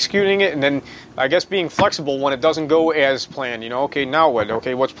plan, executing it, and then I guess being flexible when it doesn't go as planned. Okay, now what?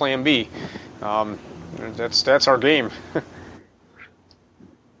 Okay, what's plan B? That's our game.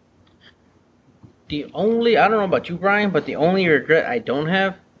 I don't know about you, Brian, but the only regret I don't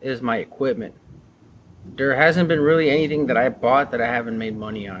have is my equipment. There hasn't been really anything that I bought that I haven't made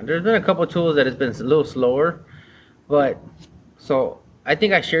money on. There's been a couple of tools that has been a little slower, but So I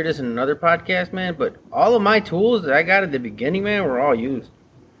think I shared this in another podcast, man. But all of my tools that I got at the beginning, man, were all used.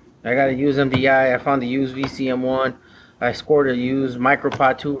 I got a used MDI. I found the used VCM1. I scored a used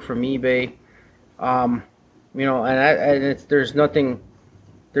Micropod 2 from eBay. You know, and there's nothing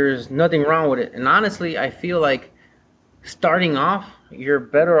wrong with it. And honestly, I feel like starting off, you're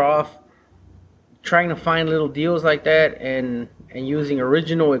better off trying to find little deals like that and using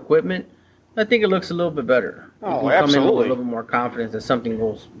original equipment. I think it looks a little bit better. Oh, you absolutely. come in with a little bit more confidence that something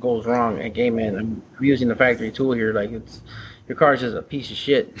goes wrong. Like, hey, man, I'm using the factory tool here. Like, your car's just a piece of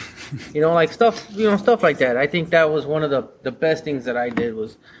shit. You know, like stuff like that. I think that was one of the best things that I did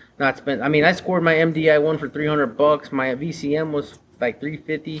was not spend. I mean, I scored my MDI one for $300. My VCM was like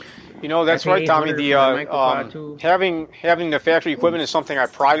 $350. You know, that's right, Tommy. The having the factory equipment is something I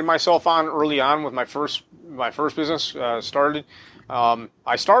prided myself on early on with my first business started.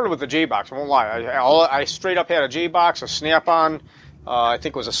 I started with the J-Box. I won't lie. I straight up had a J-Box, a Snap-on. I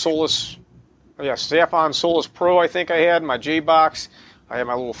think it was a Solus. Yeah, Snap-on Solus Pro. I think I had my J-Box. I had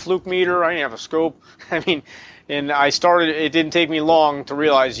my little fluke meter. I didn't have a scope. I mean, and I started. It didn't take me long to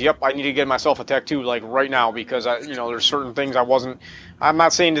realize, yep, I need to get myself a Tech 2 like right now because there's certain things I wasn't. I'm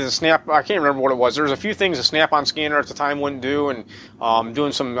not saying to the Snap. I can't remember what it was. There's a few things a Snap-on scanner at the time wouldn't do, and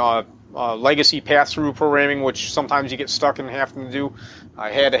doing some legacy pass-through programming, which sometimes you get stuck in having to do.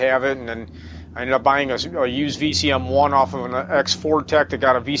 I had to have it, and then I ended up buying a used VCM1 off of an ex-Ford tech that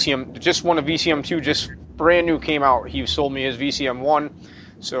got a VCM, just won a VCM2, just brand new came out. He sold me his VCM1,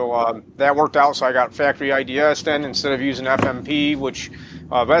 so that worked out. So I got factory IDS then instead of using FMP, which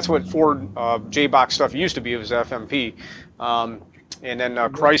that's what Ford J-Box stuff used to be. It was FMP, and then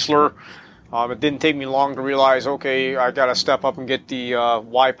Chrysler. It didn't take me long to realize, okay, I got to step up and get the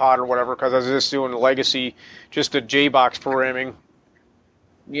Y-Pod or whatever because I was just doing the legacy, just the J-Box programming.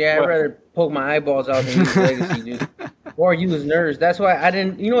 Yeah, I'd rather poke my eyeballs out than use legacy, dude. Or use NERS. That's why I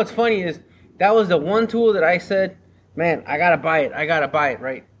didn't. You know what's funny is that was the one tool that I said, man, I got to buy it,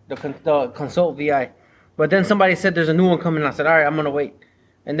 right? The Consult VI. But then somebody said there's a new one coming. I said, all right, I'm going to wait.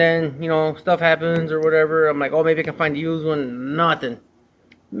 And then, stuff happens or whatever. I'm like, oh, maybe I can find a used one. Nothing.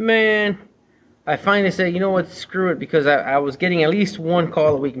 Man. I finally said, you know what, screw it, because I was getting at least one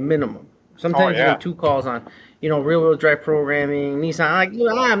call a week minimum. Sometimes even 2 calls on, rear-wheel drive programming, Nissan.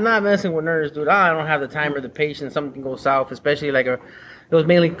 I'm not messing with NERS, dude. I don't have the time or the patience. Something goes south, especially it was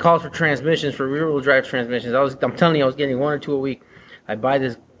mainly calls for transmissions, for rear-wheel drive transmissions. I'm telling you, I was getting 1 or 2 a week. I buy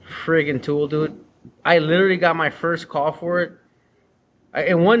this friggin' tool, dude. I literally got my first call for it.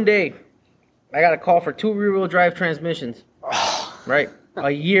 In one day, I got a call for 2 rear-wheel drive transmissions, right? A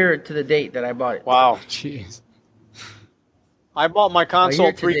year to the date that I bought it. Wow. Jeez. I bought my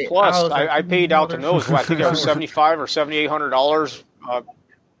Console 3 Plus. I paid out the nose. I think it was $7,500 or $7,800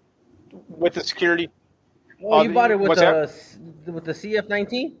 with the security. Oh, you bought it with the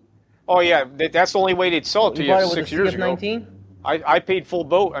CF19? Oh yeah, that's the only way they'd sell it to you 6 years ago. I paid full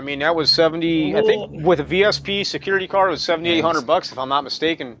boat. I mean, that was 70. I think with a VSP security card, it was $7,800 if I'm not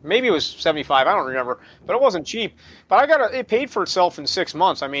mistaken. Maybe it was 75. I don't remember, but it wasn't cheap. But it paid for itself in 6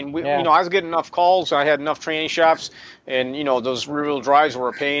 months. I mean, I was getting enough calls. I had enough training shops, and those rear-wheel drives were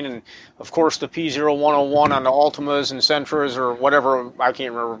a pain. And of course, the P0101 on the Altimas and Sentras or whatever, I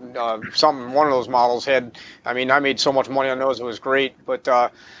can't remember. One of those models had. I mean, I made so much money on those. It was great,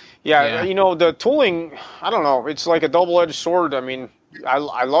 but. Yeah, the tooling, I don't know. It's like a double-edged sword. I mean, I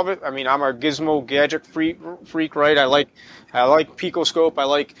love it. I mean, I'm a gizmo gadget freak, right? I like Picoscope. I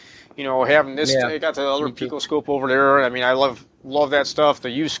like, having this. I got the other Picoscope over there. I mean, I love that stuff. The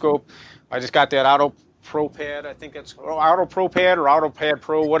U-Scope. I just got that Auto Pro Pad. I think that's Auto Pro Pad or Auto Pad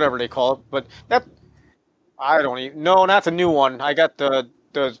Pro, whatever they call it. But I don't even. No, not the new one. I got the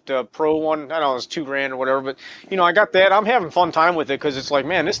Pro one. I don't know, it's $2,000 or whatever, but I got that. I'm having fun time with it because it's like,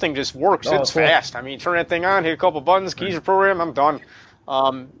 man, this thing just works. It's fast. I mean, turn that thing on, hit a couple buttons, keys are programmed, I'm done.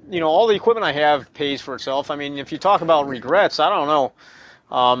 All the equipment I have pays for itself. I mean, if you talk about regrets, I don't know.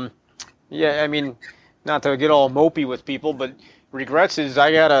 I mean, not to get all mopey with people, but regrets is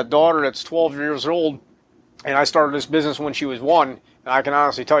I got a daughter that's 12 years old, and I started this business when she was 1, and I can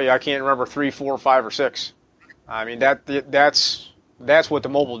honestly tell you I can't remember 3, 4, 5, or 6. I mean, that's what the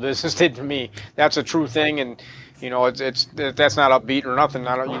mobile business did to me. That's a true thing, and that's not upbeat or nothing.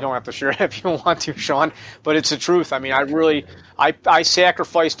 You don't have to share it if you don't want to, Sean. But it's the truth. I mean, I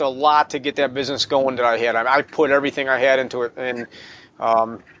sacrificed a lot to get that business going that I had. I put everything I had into it, and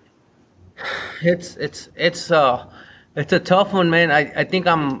it's a tough one, man. I think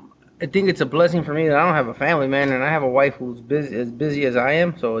it's a blessing for me that I don't have a family, man, and I have a wife who's as busy as I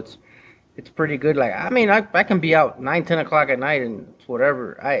am. So it's pretty good. Like, I mean, I can be out 9, 10 o'clock at night and it's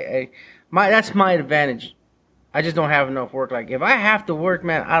whatever. That's my advantage. I just don't have enough work. Like if I have to work,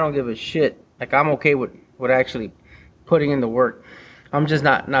 man, I don't give a shit. Like I'm okay with actually putting in the work. I'm just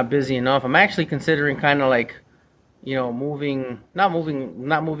not busy enough. I'm actually considering kind of like, you know, not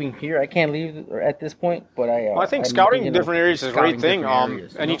moving here. I can't leave at this point, but I think scouting in different areas is a great thing.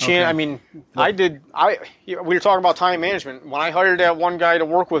 Any chance? I mean, we were talking about time management. When I hired that one guy to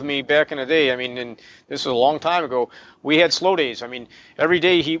work with me back in the day, I mean, and this was a long time ago, we had slow days. I mean, every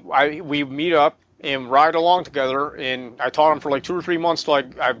day we meet up and ride along together, and I taught him for like 2 or 3 months till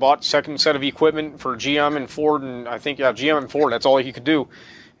I bought second set of equipment for GM and Ford, and I think GM and Ford, that's all he could do.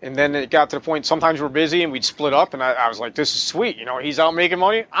 And then it got to the point, sometimes we're busy and we'd split up, and I was like, this is sweet, you know, he's out making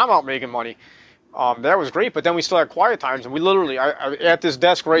money, I'm out making money. That was great, but then we still had quiet times, and we literally, I at this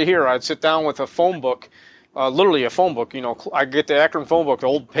desk right here, I'd sit down with a phone book, literally a phone book, you know, I get the Akron phone book, the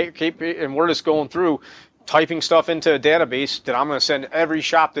old and we're just going through, typing stuff into a database that I'm going to send every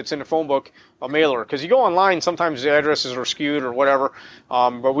shop that's in the phone book a mailer. Because you go online, sometimes the addresses are skewed or whatever,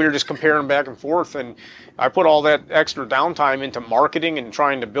 but we were just comparing back and forth, and I put all that extra downtime into marketing and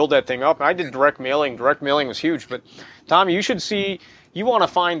trying to build that thing up. And I did direct mailing. Direct mailing was huge. But, Tommy, you should see, you want to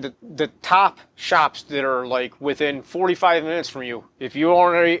find the top shops that are like within 45 minutes from you. If you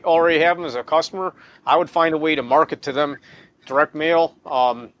already have them as a customer, I would find a way to market to them, direct mail,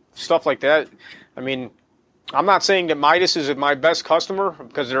 stuff like that. I mean, I'm not saying that Midas is my best customer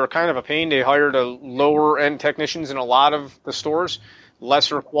because they're kind of a pain. They hired a lower end technicians in a lot of the stores,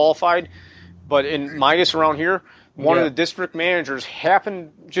 lesser qualified. But in Midas around here, one of the district managers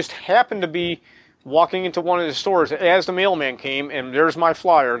happened to be walking into one of the stores as the mailman came, and there's my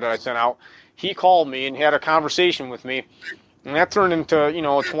flyer that I sent out. He called me and had a conversation with me, and that turned into, you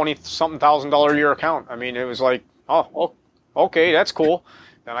know, a $20-something thousand a year account. I mean, it was like, oh, okay, that's cool.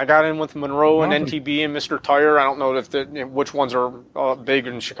 And I got in with Monroe and NTB and Mr. Tire. I don't know which ones are big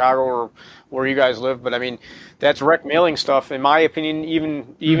in Chicago or where you guys live, but I mean, that's direct mailing stuff. In my opinion,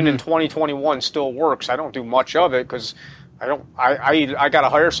 even in 2021, still works. I don't do much of it because I got to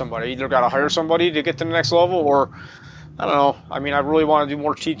hire somebody. I either got to hire somebody to get to the next level, or I don't know. I mean, I really want to do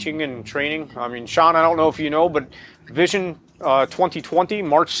more teaching and training. I mean, Sean, I don't know if you know, but Vision 2020,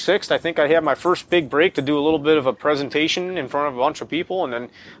 March 6th, I think I had my first big break to do a little bit of a presentation in front of a bunch of people, and then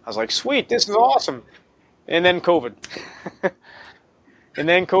I was like, sweet, this is awesome. And then COVID. And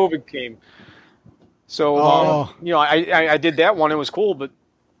then COVID came. So, you know, I did that one. It was cool, but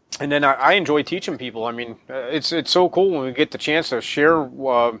and then I enjoy teaching people. I mean, it's so cool when we get the chance to share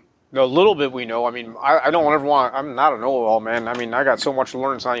the little bit we know. I mean, I don't ever want, I'm not a know-it-all, man. I mean, I got so much to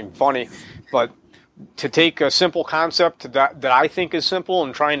learn, it's not even funny. But to take a simple concept that I think is simple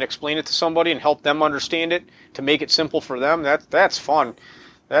and try and explain it to somebody and help them understand it, to make it simple for them, that's fun.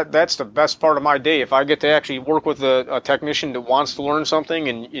 That's the best part of my day. If I get to actually work with a technician that wants to learn something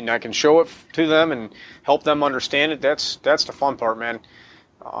and I can show it to them and help them understand it, that's the fun part, man.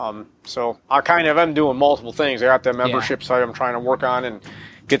 So I kind of am doing multiple things. I got that membership site I'm trying to work on and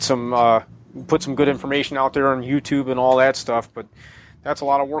get some, put some good information out there on YouTube and all that stuff, but that's a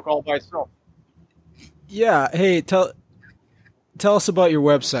lot of work all by itself. Yeah. Hey, tell us about your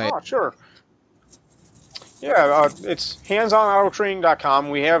website. Oh, sure. Yeah, it's handsonautotraining.com.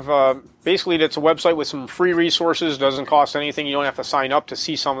 We have, basically, that's a website with some free resources. Doesn't cost anything. You don't have to sign up to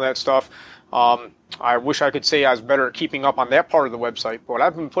see some of that stuff. I wish I could say I was better at keeping up on that part of the website, but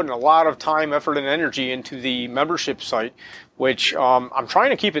I've been putting a lot of time, effort, and energy into the membership site, which I'm trying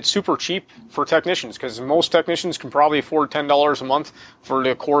to keep it super cheap for technicians, because most technicians can probably afford $10 a month for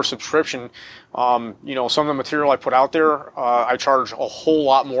the core subscription. You know, some of the material I put out there, I charge a whole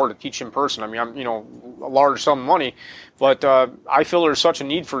lot more to teach in person. I mean, I'm, you know, a large sum of money, but I feel there's such a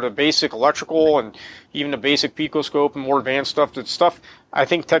need for the basic electrical and even the basic picoscope and more advanced stuff. That stuff I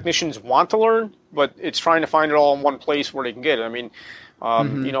think technicians want to learn, but it's trying to find it all in one place where they can get it. I mean,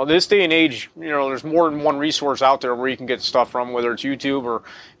 you know, this day and age, you know, there's more than one resource out there where you can get stuff from, whether it's YouTube or,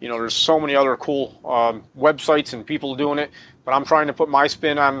 you know, there's so many other cool websites and people doing it. But I'm trying to put my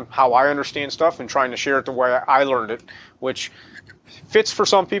spin on how I understand stuff and trying to share it the way I learned it, which fits for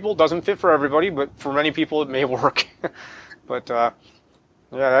some people, doesn't fit for everybody, but for many people it may work. But yeah,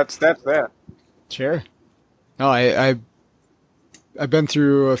 that's that. Sure. No, I've been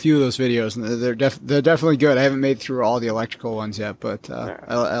through a few of those videos, and they're definitely good. I haven't made through all the electrical ones yet, but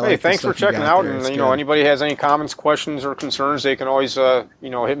I like hey, thanks for checking out. And you know, anybody has any comments, questions, or concerns, they can always you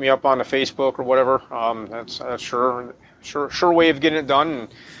know, hit me up on the Facebook or whatever. That's sure way of getting it done.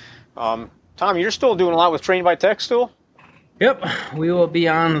 And Tom, you're still doing a lot with Train by Tech still? Yep, we will be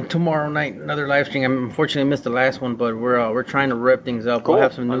on tomorrow night. Another live stream. I unfortunately missed the last one, but we're trying to wrap things up. Cool. We'll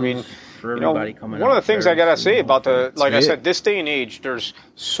have some news I mean, for everybody coming up. One of the things I gotta say about like I Sweet. said, this day and age, there's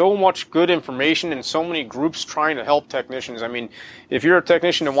so much good information and so many groups trying to help technicians. I mean, if you're a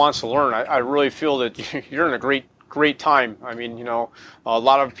technician that wants to learn, I really feel that you're in a great time. I mean, a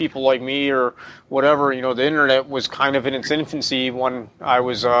lot of people like me or whatever, the internet was kind of in its infancy when I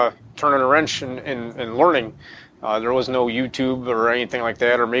was turning a wrench and learning. There was no YouTube or anything like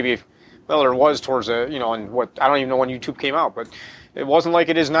that, or maybe, well, there was towards I don't even know when YouTube came out, but it wasn't like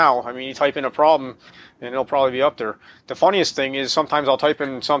it is now. I mean, you type in a problem and it'll probably be up there. The funniest thing is sometimes I'll type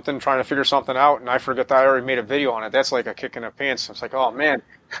in something trying to figure something out and I forget that I already made a video on it. That's like a kick in the pants. It's like, oh man,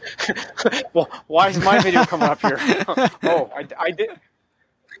 well, why is my video coming up here? Oh, I did.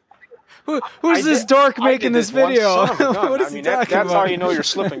 Who's this dork making this video? What is he talking that's about? how you know you're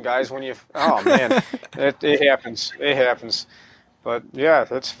slipping, guys. When oh man, it happens. It happens. But yeah,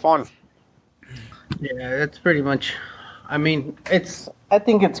 it's fun. Yeah, that's pretty much. I mean, I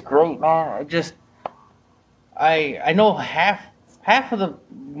think it's great, man. I know half of the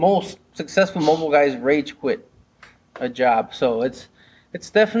most successful mobile guys rage quit a job, so it's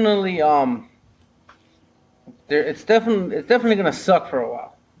definitely it's definitely gonna suck for a while.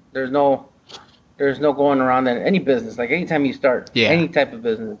 There's no going around that. Any business, like anytime you start any type of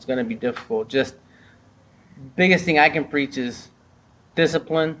business, it's gonna be difficult. Just biggest thing I can preach is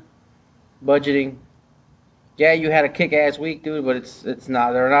discipline, budgeting. Yeah, you had a kick-ass week, dude, but it's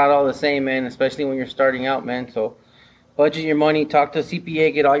not. They're not all the same, man. Especially when you're starting out, man. So budget your money. Talk to a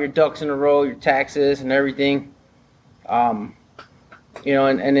CPA. Get all your ducks in a row, your taxes and everything. And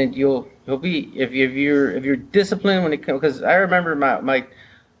then you'll be if you're disciplined when it comes. Because I remember my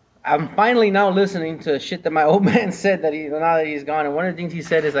I'm finally now listening to shit that my old man said now that he's gone. And one of the things he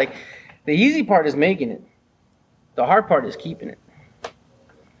said is like, the easy part is making it. The hard part is keeping it.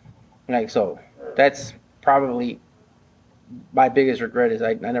 Like, so that's probably my biggest regret is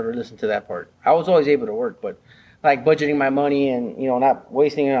I never listened to that part. I was always able to work, but like budgeting my money and, not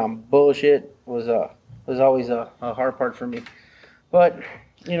wasting it on bullshit was always a hard part for me. But,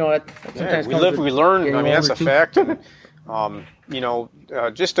 that sometimes we live, we learn. I mean, that's a fact. And,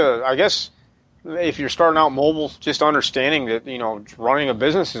 I guess if you're starting out mobile, just understanding that, running a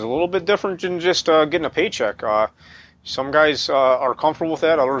business is a little bit different than just getting a paycheck. Some guys are comfortable with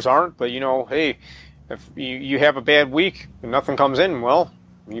that, others aren't. But, hey, if you have a bad week and nothing comes in, well,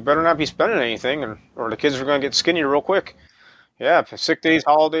 you better not be spending anything or the kids are going to get skinny real quick. Yeah, sick days,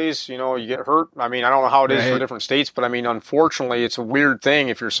 holidays, you get hurt. I mean, I don't know how it is for different states, but I mean, unfortunately, it's a weird thing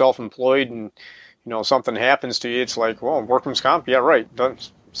if you're self-employed and, something happens to you. It's like, well, workman's comp. Yeah, right.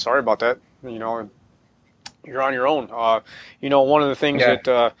 Sorry about that. You're on your own. One of the things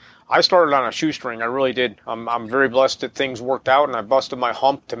that I started on a shoestring. I really did. I'm very blessed that things worked out and I busted my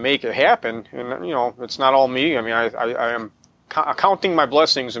hump to make it happen. And, it's not all me. I mean, I am counting my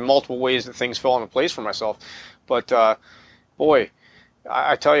blessings in multiple ways that things fell into place for myself. But, boy,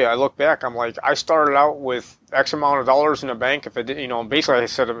 I tell you, I look back, I'm like, I started out with X amount of dollars in the bank. If I did, basically I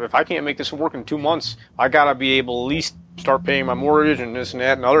said, if I can't make this work in 2 months, I got to be able to at least start paying my mortgage and this and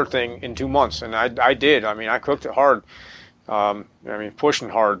that and other thing in 2 months. And I did. I mean, I cooked it hard. Pushing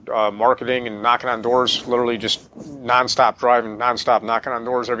hard, marketing and knocking on doors, literally just nonstop driving, nonstop knocking on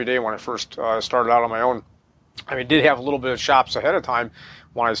doors every day when I first started out on my own. I mean, did have a little bit of shops ahead of time.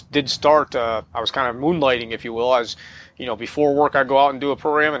 When I did start, I was kind of moonlighting, if you will. As before work, I go out and do a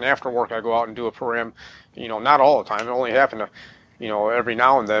program, and after work, I go out and do a program. Not all the time. It only happened to, every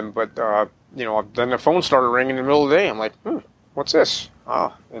now and then. But then the phone started ringing in the middle of the day. I'm like, what's this?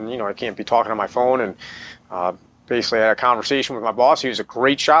 And I can't be talking on my phone. And basically, I had a conversation with my boss. He was a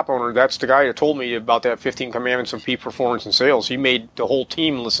great shop owner. That's the guy that told me about that 15 Commandments of Peak Performance and Sales. He made the whole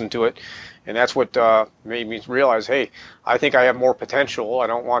team listen to it. And that's what made me realize, hey, I think I have more potential. I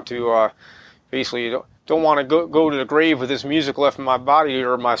don't want to don't want to go to the grave with this music left in my body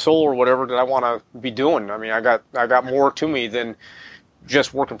or my soul or whatever that I want to be doing. I mean, I got more to me than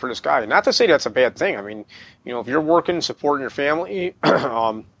just working for this guy. Not to say that's a bad thing. I mean, if you're working, supporting your family,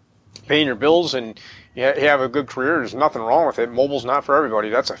 paying your bills, and you have a good career, there's nothing wrong with it. Mobile's not for everybody.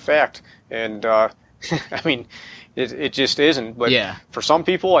 That's a fact. And I mean, it just isn't. But for some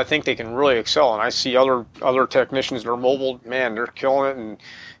people, I think they can really excel. And I see other technicians that are mobile, man, they're killing it, and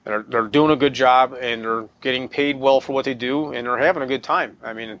they're doing a good job, and they're getting paid well for what they do, and they're having a good time.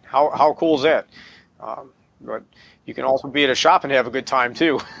 I mean, how cool is that? But you can also be at a shop and have a good time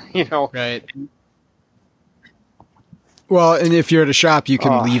too, Right. Well, and if you're at a shop, you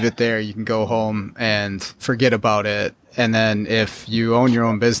can leave it there. You can go home and forget about it. And then if you own your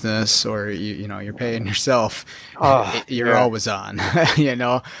own business or you're paying yourself, you're always on. I don't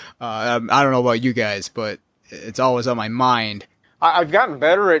know about you guys, but it's always on my mind. I've gotten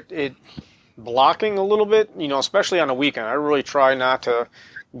better at blocking a little bit, especially on the weekend. I really try not to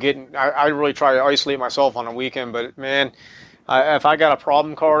I really try to isolate myself on the weekend, but man, if I got a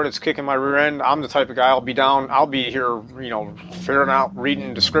problem car that's kicking my rear end, I'm the type of guy, I'll be here, figuring out,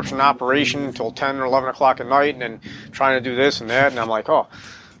 reading description operation until 10 or 11 o'clock at night, and then trying to do this and that. And I'm like,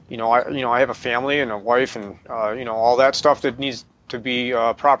 I have a family and a wife and, all that stuff that needs to be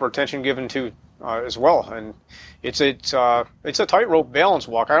proper attention given to as well. And it's a tightrope balance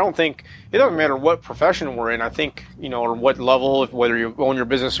walk. I don't think it doesn't matter what profession we're in. I think or what level, whether you own your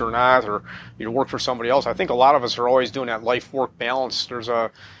business or not, or you work for somebody else. I think a lot of us are always doing that life work balance. There's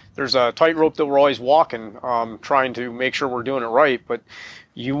a tightrope that we're always walking, trying to make sure we're doing it right. But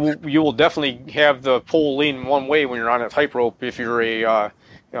you will definitely have the pole lean one way when you're on a tightrope if you're a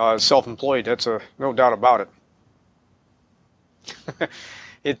self-employed. That's no doubt about it.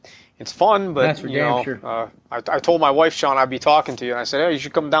 It's fun, but sure. I told my wife, Sean, I'd be talking to you, and I said, hey, you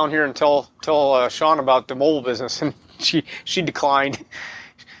should come down here and tell Sean about the mobile business, and she declined.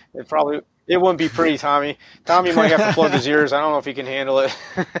 It wouldn't be pretty, Tommy. Tommy might have to plug his ears. I don't know if he can handle it.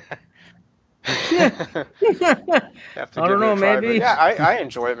 I don't know, maybe. Yeah, I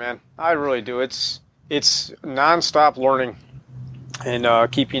enjoy it, man. I really do. It's nonstop learning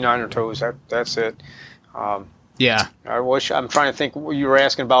and keeping on your toes. That's it. Yeah. I'm trying to think. You were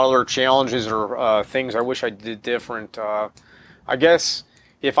asking about other challenges or things I wish I did different. I guess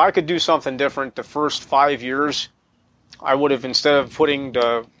if I could do something different the first 5 years, I would have, instead of putting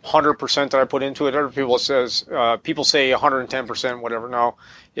the 100% that I put into it, other people say 110%, whatever. No,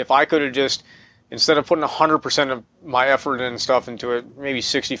 if I could have just, instead of putting 100% of my effort and stuff into it, maybe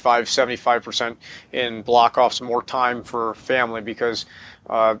 65, 75%, and block off some more time for family, because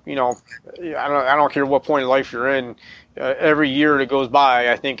I don't care what point of life you're in. Every year that goes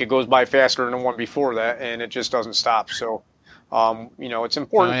by, I think it goes by faster than the one before that, and it just doesn't stop. So, it's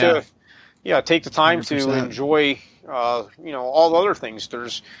important to take the time 100%. To enjoy, all the other things.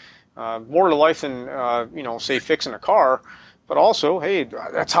 There's more to life than, say, fixing a car. But also, hey,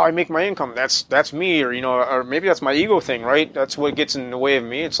 that's how I make my income. That's me, or maybe that's my ego thing, right? That's what gets in the way of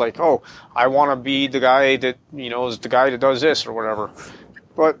me. It's like, I want to be the guy that is the guy that does this or whatever.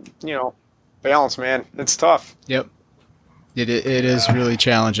 But balance, man, it's tough. Yep, it is really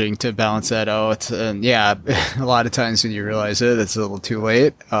challenging to balance that out. And a lot of times when you realize it, it's a little too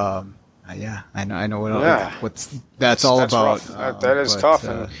late. I know what that's all about. That is tough,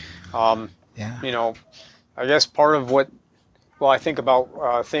 and I guess part of what. Well, I think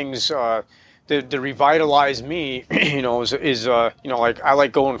about things that revitalize me, is like I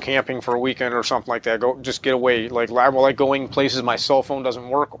like going camping for a weekend or something like that. Just get away. Like I like going places my cell phone doesn't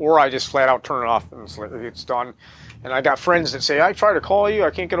work, or I just flat out turn it off and it's done. And I got friends that say, I try to call you,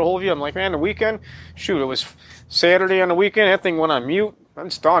 I can't get a hold of you. I'm like, man, the weekend, shoot, it was Saturday on the weekend. That thing went on mute.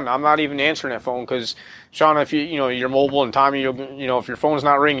 It's done. I'm not even answering that phone because, Sean, if you're mobile, and Tommy, if your phone's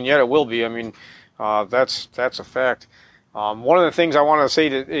not ringing yet, it will be. I mean, that's a fact. One of the things I want to say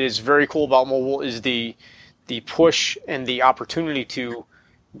that is very cool about mobile is the push and the opportunity to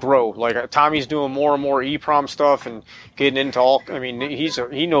grow. Like Tommy's doing more and more EEPROM stuff and getting into all. I mean,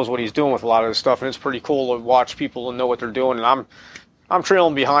 he knows what he's doing with a lot of this stuff, and it's pretty cool to watch people and know what they're doing. And I'm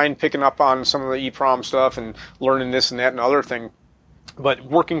trailing behind, picking up on some of the EEPROM stuff and learning this and that and the other thing. But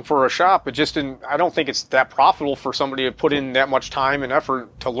working for a shop, I don't think it's that profitable for somebody to put in that much time and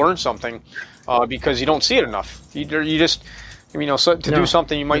effort to learn something. Because you don't see it enough. Do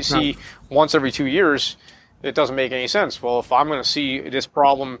something you might see once every 2 years, it doesn't make any sense. Well, if I'm going to see this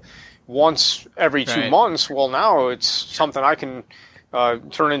problem once every 2 months, well, now it's something I can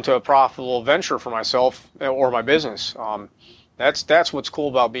turn into a profitable venture for myself or my business. That's what's cool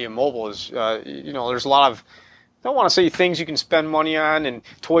about being mobile is, there's a lot of, I don't want to say things you can spend money on and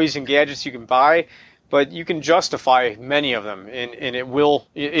toys and gadgets you can buy, but you can justify many of them, and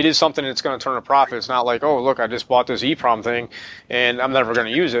it is something that's going to turn a profit. It's not like, oh, look, I just bought this EEPROM thing, and I'm never going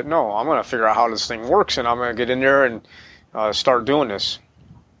to use it. No, I'm going to figure out how this thing works, and I'm going to get in there and start doing this.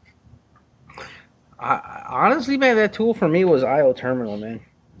 Honestly, man, that tool for me was IO Terminal, man.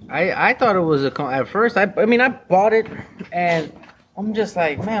 I thought it was at first. I bought it, and I'm just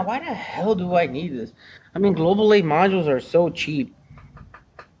like, man, why the hell do I need this? I mean, Global 8 modules are so cheap.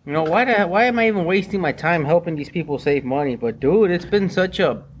 Why am I even wasting my time helping these people save money? But dude, it's been such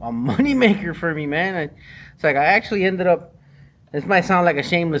a money maker for me, man. It's like I actually ended up, this might sound like a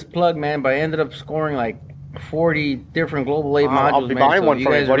shameless plug, man, but I ended up scoring like 40 different Global 8 modules, I'll be man. buying So one if you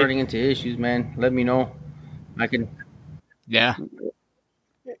for you, guys are buddy. running into issues, man, let me know. I can. Yeah.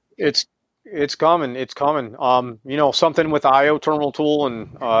 It's coming. It's coming. Something with the IO terminal tool and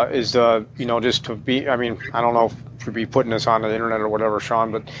is just to be. I mean, I don't know if you should be putting this on the internet or whatever,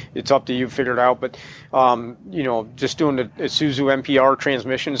 Sean, but it's up to you. Figure it out. But just doing the Isuzu MPR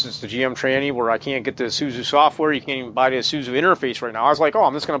transmissions. It's the GM tranny where I can't get the Isuzu software. You can't even buy the Isuzu interface right now. I was like,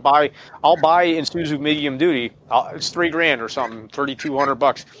 I'm just gonna buy. I'll buy Isuzu medium duty. It's $3,000 or something,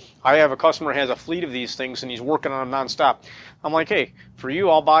 $3,200. I have a customer who has a fleet of these things and he's working on them nonstop. I'm like, hey, for you,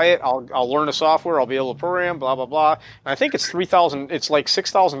 I'll buy it. I'll learn the software. I'll be able to program, blah, blah, blah. And I think it's it's like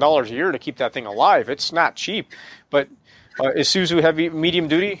 $6,000 a year to keep that thing alive. It's not cheap, but Isuzu heavy medium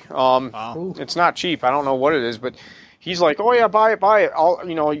duty. Wow. It's not cheap. I don't know what it is, but he's like, oh yeah, buy it.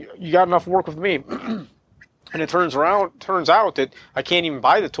 You got enough work with me. And it turns out that I can't even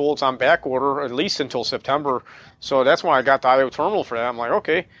buy the tool. It's on back order at least until September. So that's when I got the IO terminal for that. I'm like,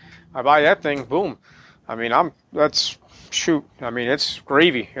 okay, I buy that thing, boom. I mean, it's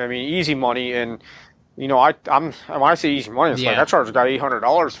gravy. I mean, easy money. And, when I say easy money, it's like I charged a guy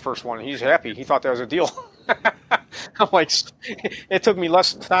 $800 the first one. He's happy. He thought that was a deal. I'm like, it took me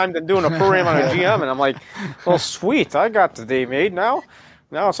less time than doing a program on a GM. And I'm like, well, sweet. I got the day made now.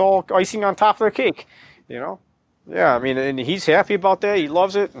 Now it's all icing on top of the cake. Yeah, I mean, and he's happy about that. He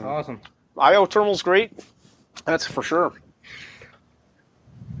loves it. Awesome. IO terminal's great. That's for sure.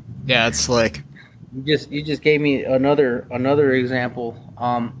 Yeah, it's like You just gave me another example.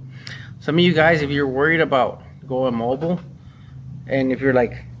 Some of you guys, if you're worried about going mobile, and if you're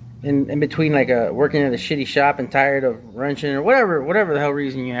like in between like working at a shitty shop and tired of wrenching or whatever the hell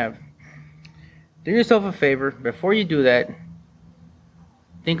reason you have, do yourself a favor before you do that.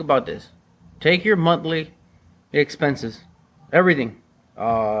 Think about this. Take your monthly expenses, everything,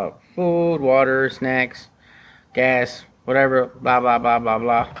 food, water, snacks, gas, whatever, blah blah blah blah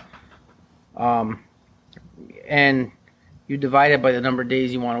blah. And you divide it by the number of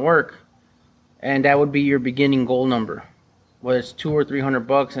days you want to work, and that would be your beginning goal number. Whether it's $200 or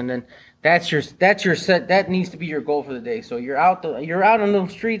 $300, and then that's your set. That needs to be your goal for the day. So you're out on the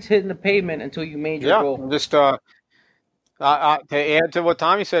streets hitting the pavement until you made your goal. Just to add to what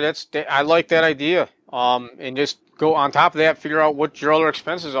Tommy said, I like that idea. And just go on top of that, figure out what your other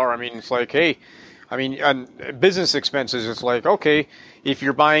expenses are. I mean, it's like, hey, on business expenses, it's like, okay, if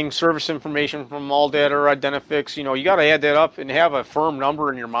you're buying service information from ALLDATA or Identifix, you got to add that up and have a firm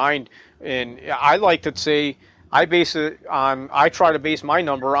number in your mind. And I like to say, I try to base my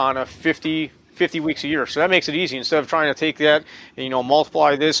number on a 50 weeks a year. So that makes it easy. Instead of trying to take that and,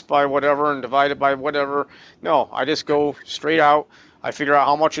 multiply this by whatever and divide it by whatever. No, I just go straight out. I figure out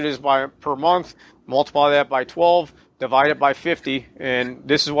how much it is per month, multiply that by 12, divide it by 50, and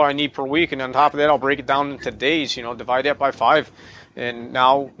this is what I need per week. And on top of that, I'll break it down into days, divide that by 5. And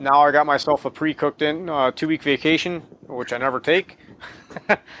now I got myself a pre-cooked in 2-week vacation, which I never take.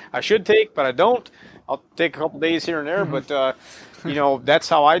 I should take, but I don't. I'll take a couple days here and there, but that's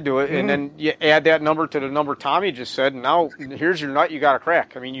how I do it. And then you add that number to the number Tommy just said, and now here's your nut you got to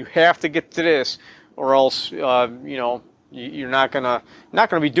crack. I mean, you have to get to this, or else you're not gonna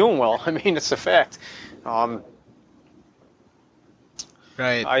be doing well. I mean, it's a fact.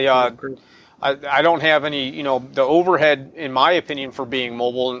 right. I don't have any, the overhead, in my opinion, for being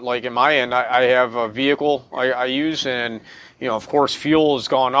mobile. Like in my end, I have a vehicle I use, and of course, fuel has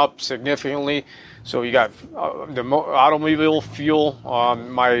gone up significantly. So you got the automobile fuel,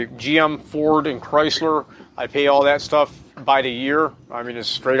 my GM, Ford, and Chrysler. I pay all that stuff by the year. I mean, it's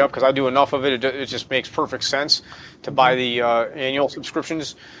straight up because I do enough of it. It just makes perfect sense to buy the annual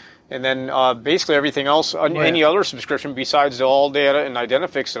subscriptions. And then basically everything else, any other subscription besides the ALLDATA and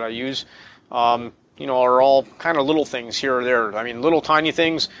Identifix that I use, are all kind of little things here or there. I mean, little tiny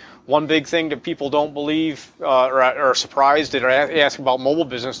things. One big thing that people don't believe or are surprised that are asking about mobile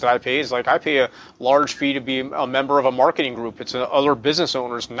business that I pay is like I pay a large fee to be a member of a marketing group. It's other business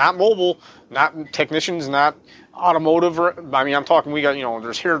owners, not mobile, not technicians, not automotive. I'm talking, we got,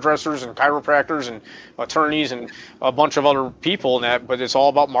 there's hairdressers and chiropractors and attorneys and a bunch of other people in that, but it's all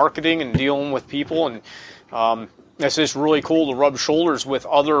about marketing and dealing with people. And it's just really cool to rub shoulders with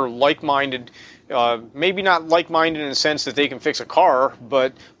other like-minded, maybe not like-minded in the sense that they can fix a car,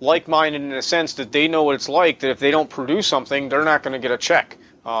 but like-minded in the sense that they know what it's like, that if they don't produce something, they're not going to get a check.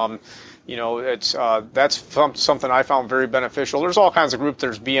 That's something I found very beneficial. There's all kinds of groups.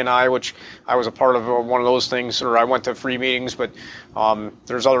 There's BNI, which I was a part of one of those things, or I went to free meetings, but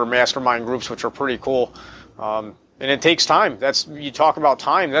there's other mastermind groups which are pretty cool. and it takes time. You talk about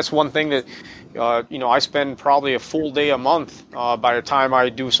time. That's one thing that, I spend probably a full day a month. By the time I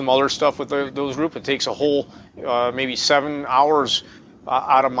do some other stuff with those group, it takes a whole maybe 7 hours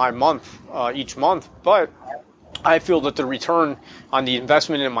out of my month each month. But I feel that the return on the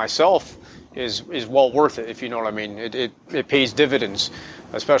investment in myself is well worth it, if you know what I mean. It pays dividends,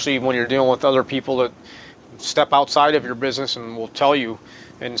 especially when you're dealing with other people that step outside of your business and will tell you.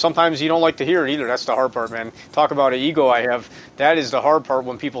 And sometimes you don't like to hear it either. That's the hard part, man. Talk about an ego I have. That is the hard part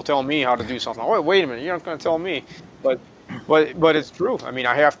when people tell me how to do something. Oh, wait a minute, you're not going to tell me. But it's true. I mean,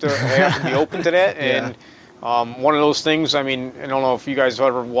 I have to be open to that. And one of those things, I mean, I don't know if you guys have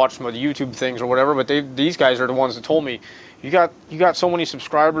ever watched some of the YouTube things or whatever, but these guys are the ones that told me, you got so many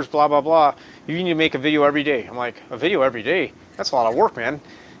subscribers, blah, blah, blah. You need to make a video every day. I'm like, a video every day? That's a lot of work, man.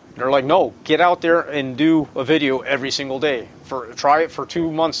 They're like, no, get out there and do a video every single day. Try it for 2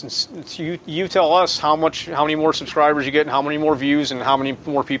 months, and you tell us how many more subscribers you get, and how many more views, and how many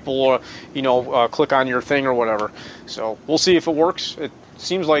more people, click on your thing or whatever. So we'll see if it works. It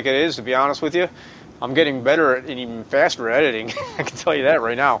seems like it is, to be honest with you. I'm getting better and even faster at editing. I can tell you that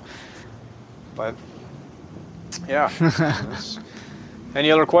right now. But yeah.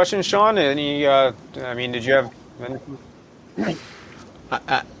 Any other questions, Sean? Did you have anything?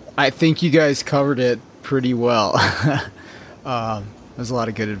 I think you guys covered it pretty well. There's a lot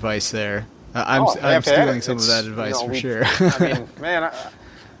of good advice there. I'm stealing some of that advice for sure. I mean, man,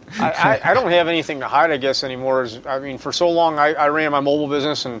 I don't have anything to hide, I guess, anymore. For so long I ran my mobile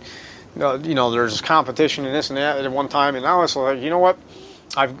business, and there's competition and this and that at one time, and now it's like, you know what?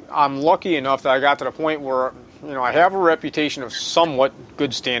 I'm lucky enough that I got to the point where I have a reputation of somewhat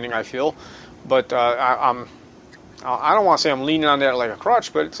good standing, I feel, but I don't want to say I'm leaning on that like a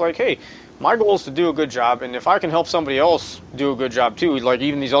crutch, but it's like, hey, my goal is to do a good job, and if I can help somebody else do a good job too, like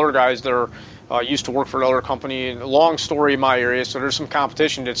even these other guys that are used to work for another company, long story in my area, so there's some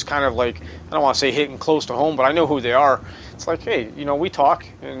competition that's kind of like, I don't want to say hitting close to home, but I know who they are. It's like, hey, we talk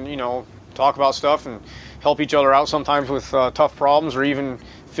and, talk about stuff and help each other out sometimes with tough problems, or even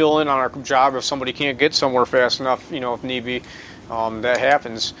fill in on our job if somebody can't get somewhere fast enough, if need be. That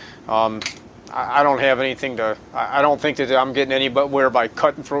happens. I don't have anything I don't think that I'm getting anywhere by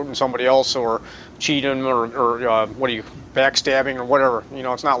cutting throat in somebody else or cheating or backstabbing or whatever.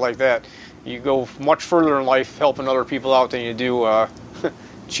 It's not like that. You go much further in life helping other people out than you do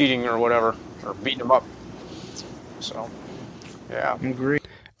cheating or whatever, or beating them up. So, yeah. Agree.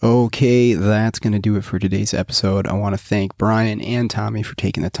 Okay, that's going to do it for today's episode. I want to thank Brian and Tommy for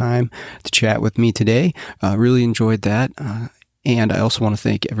taking the time to chat with me today. Really enjoyed that. And I also want to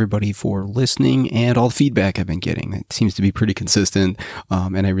thank everybody for listening and all the feedback I've been getting. It seems to be pretty consistent,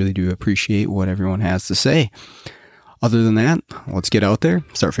 and I really do appreciate what everyone has to say. Other than that, let's get out there,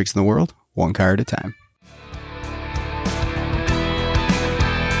 start fixing the world, one car at a time.